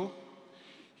 Satish Babu.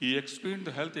 He explained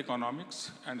the health economics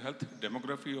and health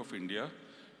demography of India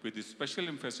with a special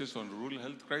emphasis on rural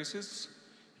health crisis.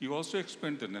 He also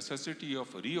explained the necessity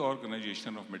of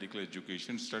reorganization of medical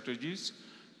education strategies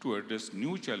to address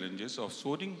new challenges of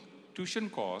soaring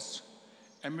tuition costs,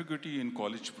 ambiguity in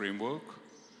college framework,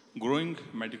 growing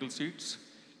medical seats,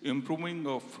 improving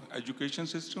of education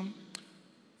system,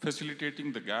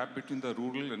 facilitating the gap between the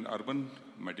rural and urban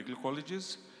medical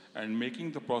colleges, and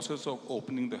making the process of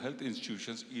opening the health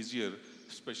institutions easier,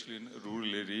 especially in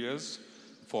rural areas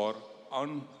for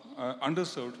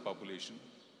underserved population.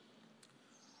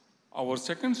 Our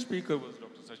second speaker was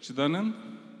Dr. Sachidanand.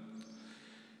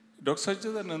 Dr.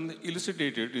 Sachidanand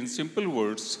elucidated in simple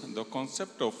words the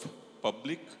concept of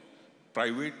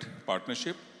public-private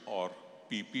partnership or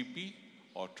PPP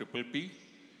or Triple P,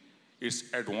 its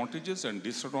advantages and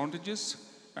disadvantages,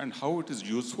 and how it is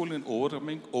useful in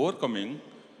overcoming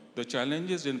the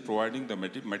challenges in providing the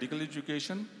medical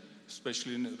education,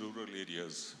 especially in rural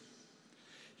areas.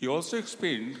 He also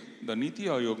explained the Niti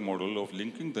Aayog model of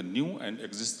linking the new and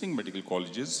existing medical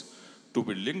colleges to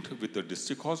be linked with the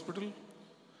district hospital.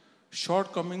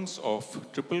 Shortcomings of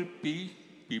Triple P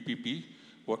PPP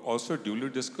were also duly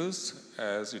discussed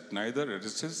as it neither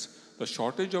addresses the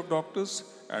shortage of doctors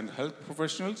and health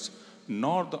professionals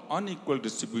nor the unequal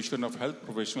distribution of health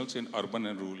professionals in urban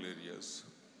and rural areas.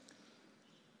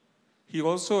 He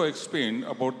also explained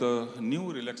about the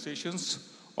new relaxations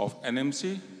of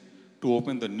NMC to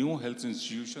open the new health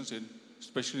institutions,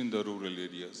 especially in the rural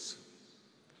areas.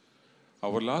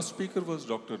 Our last speaker was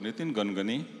Dr. Nitin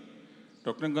Gangane.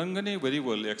 Dr. Gangane very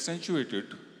well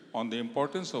accentuated on the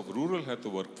importance of rural health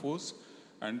workforce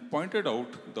and pointed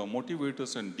out the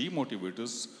motivators and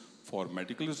demotivators for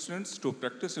medical students to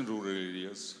practice in rural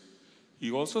areas.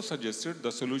 He also suggested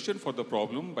the solution for the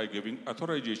problem by giving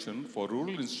authorization for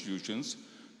rural institutions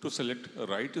to select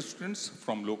right students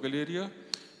from local area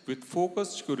with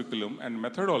focused curriculum and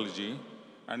methodology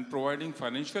and providing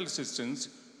financial assistance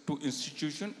to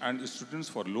institutions and students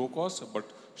for low cost but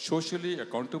socially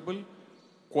accountable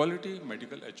quality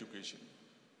medical education.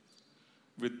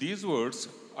 With these words,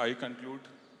 I conclude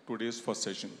today's first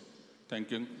session.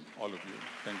 Thank you, all of you.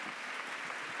 Thank you.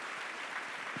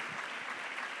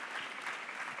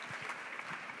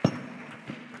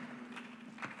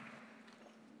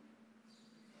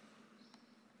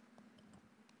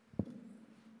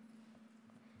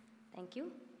 Thank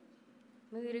you.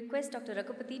 May we request Dr.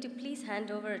 Raghupati to please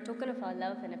hand over a token of our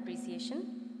love and appreciation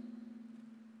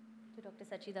to Dr.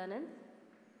 Sachidanand.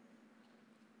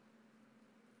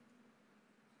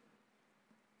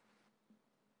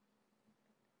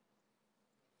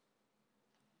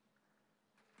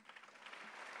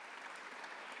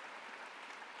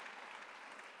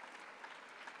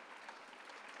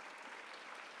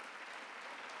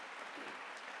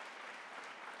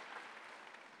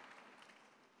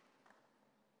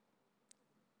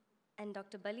 And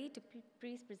Dr. Bali to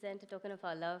please present a token of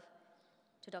our love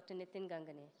to Dr. Nitin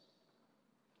Gangane.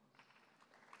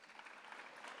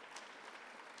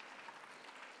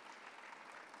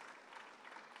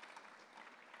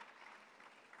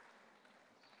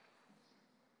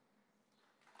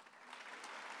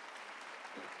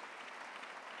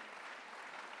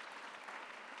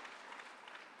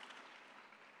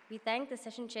 We thank the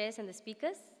session chairs and the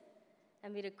speakers,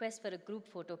 and we request for a group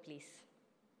photo, please.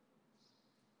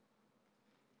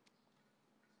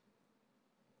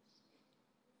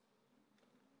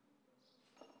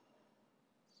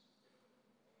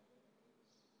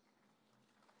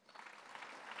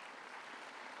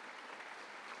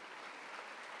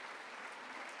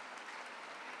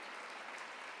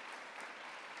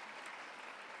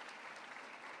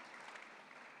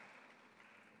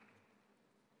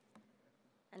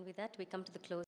 And with that, we come to the close.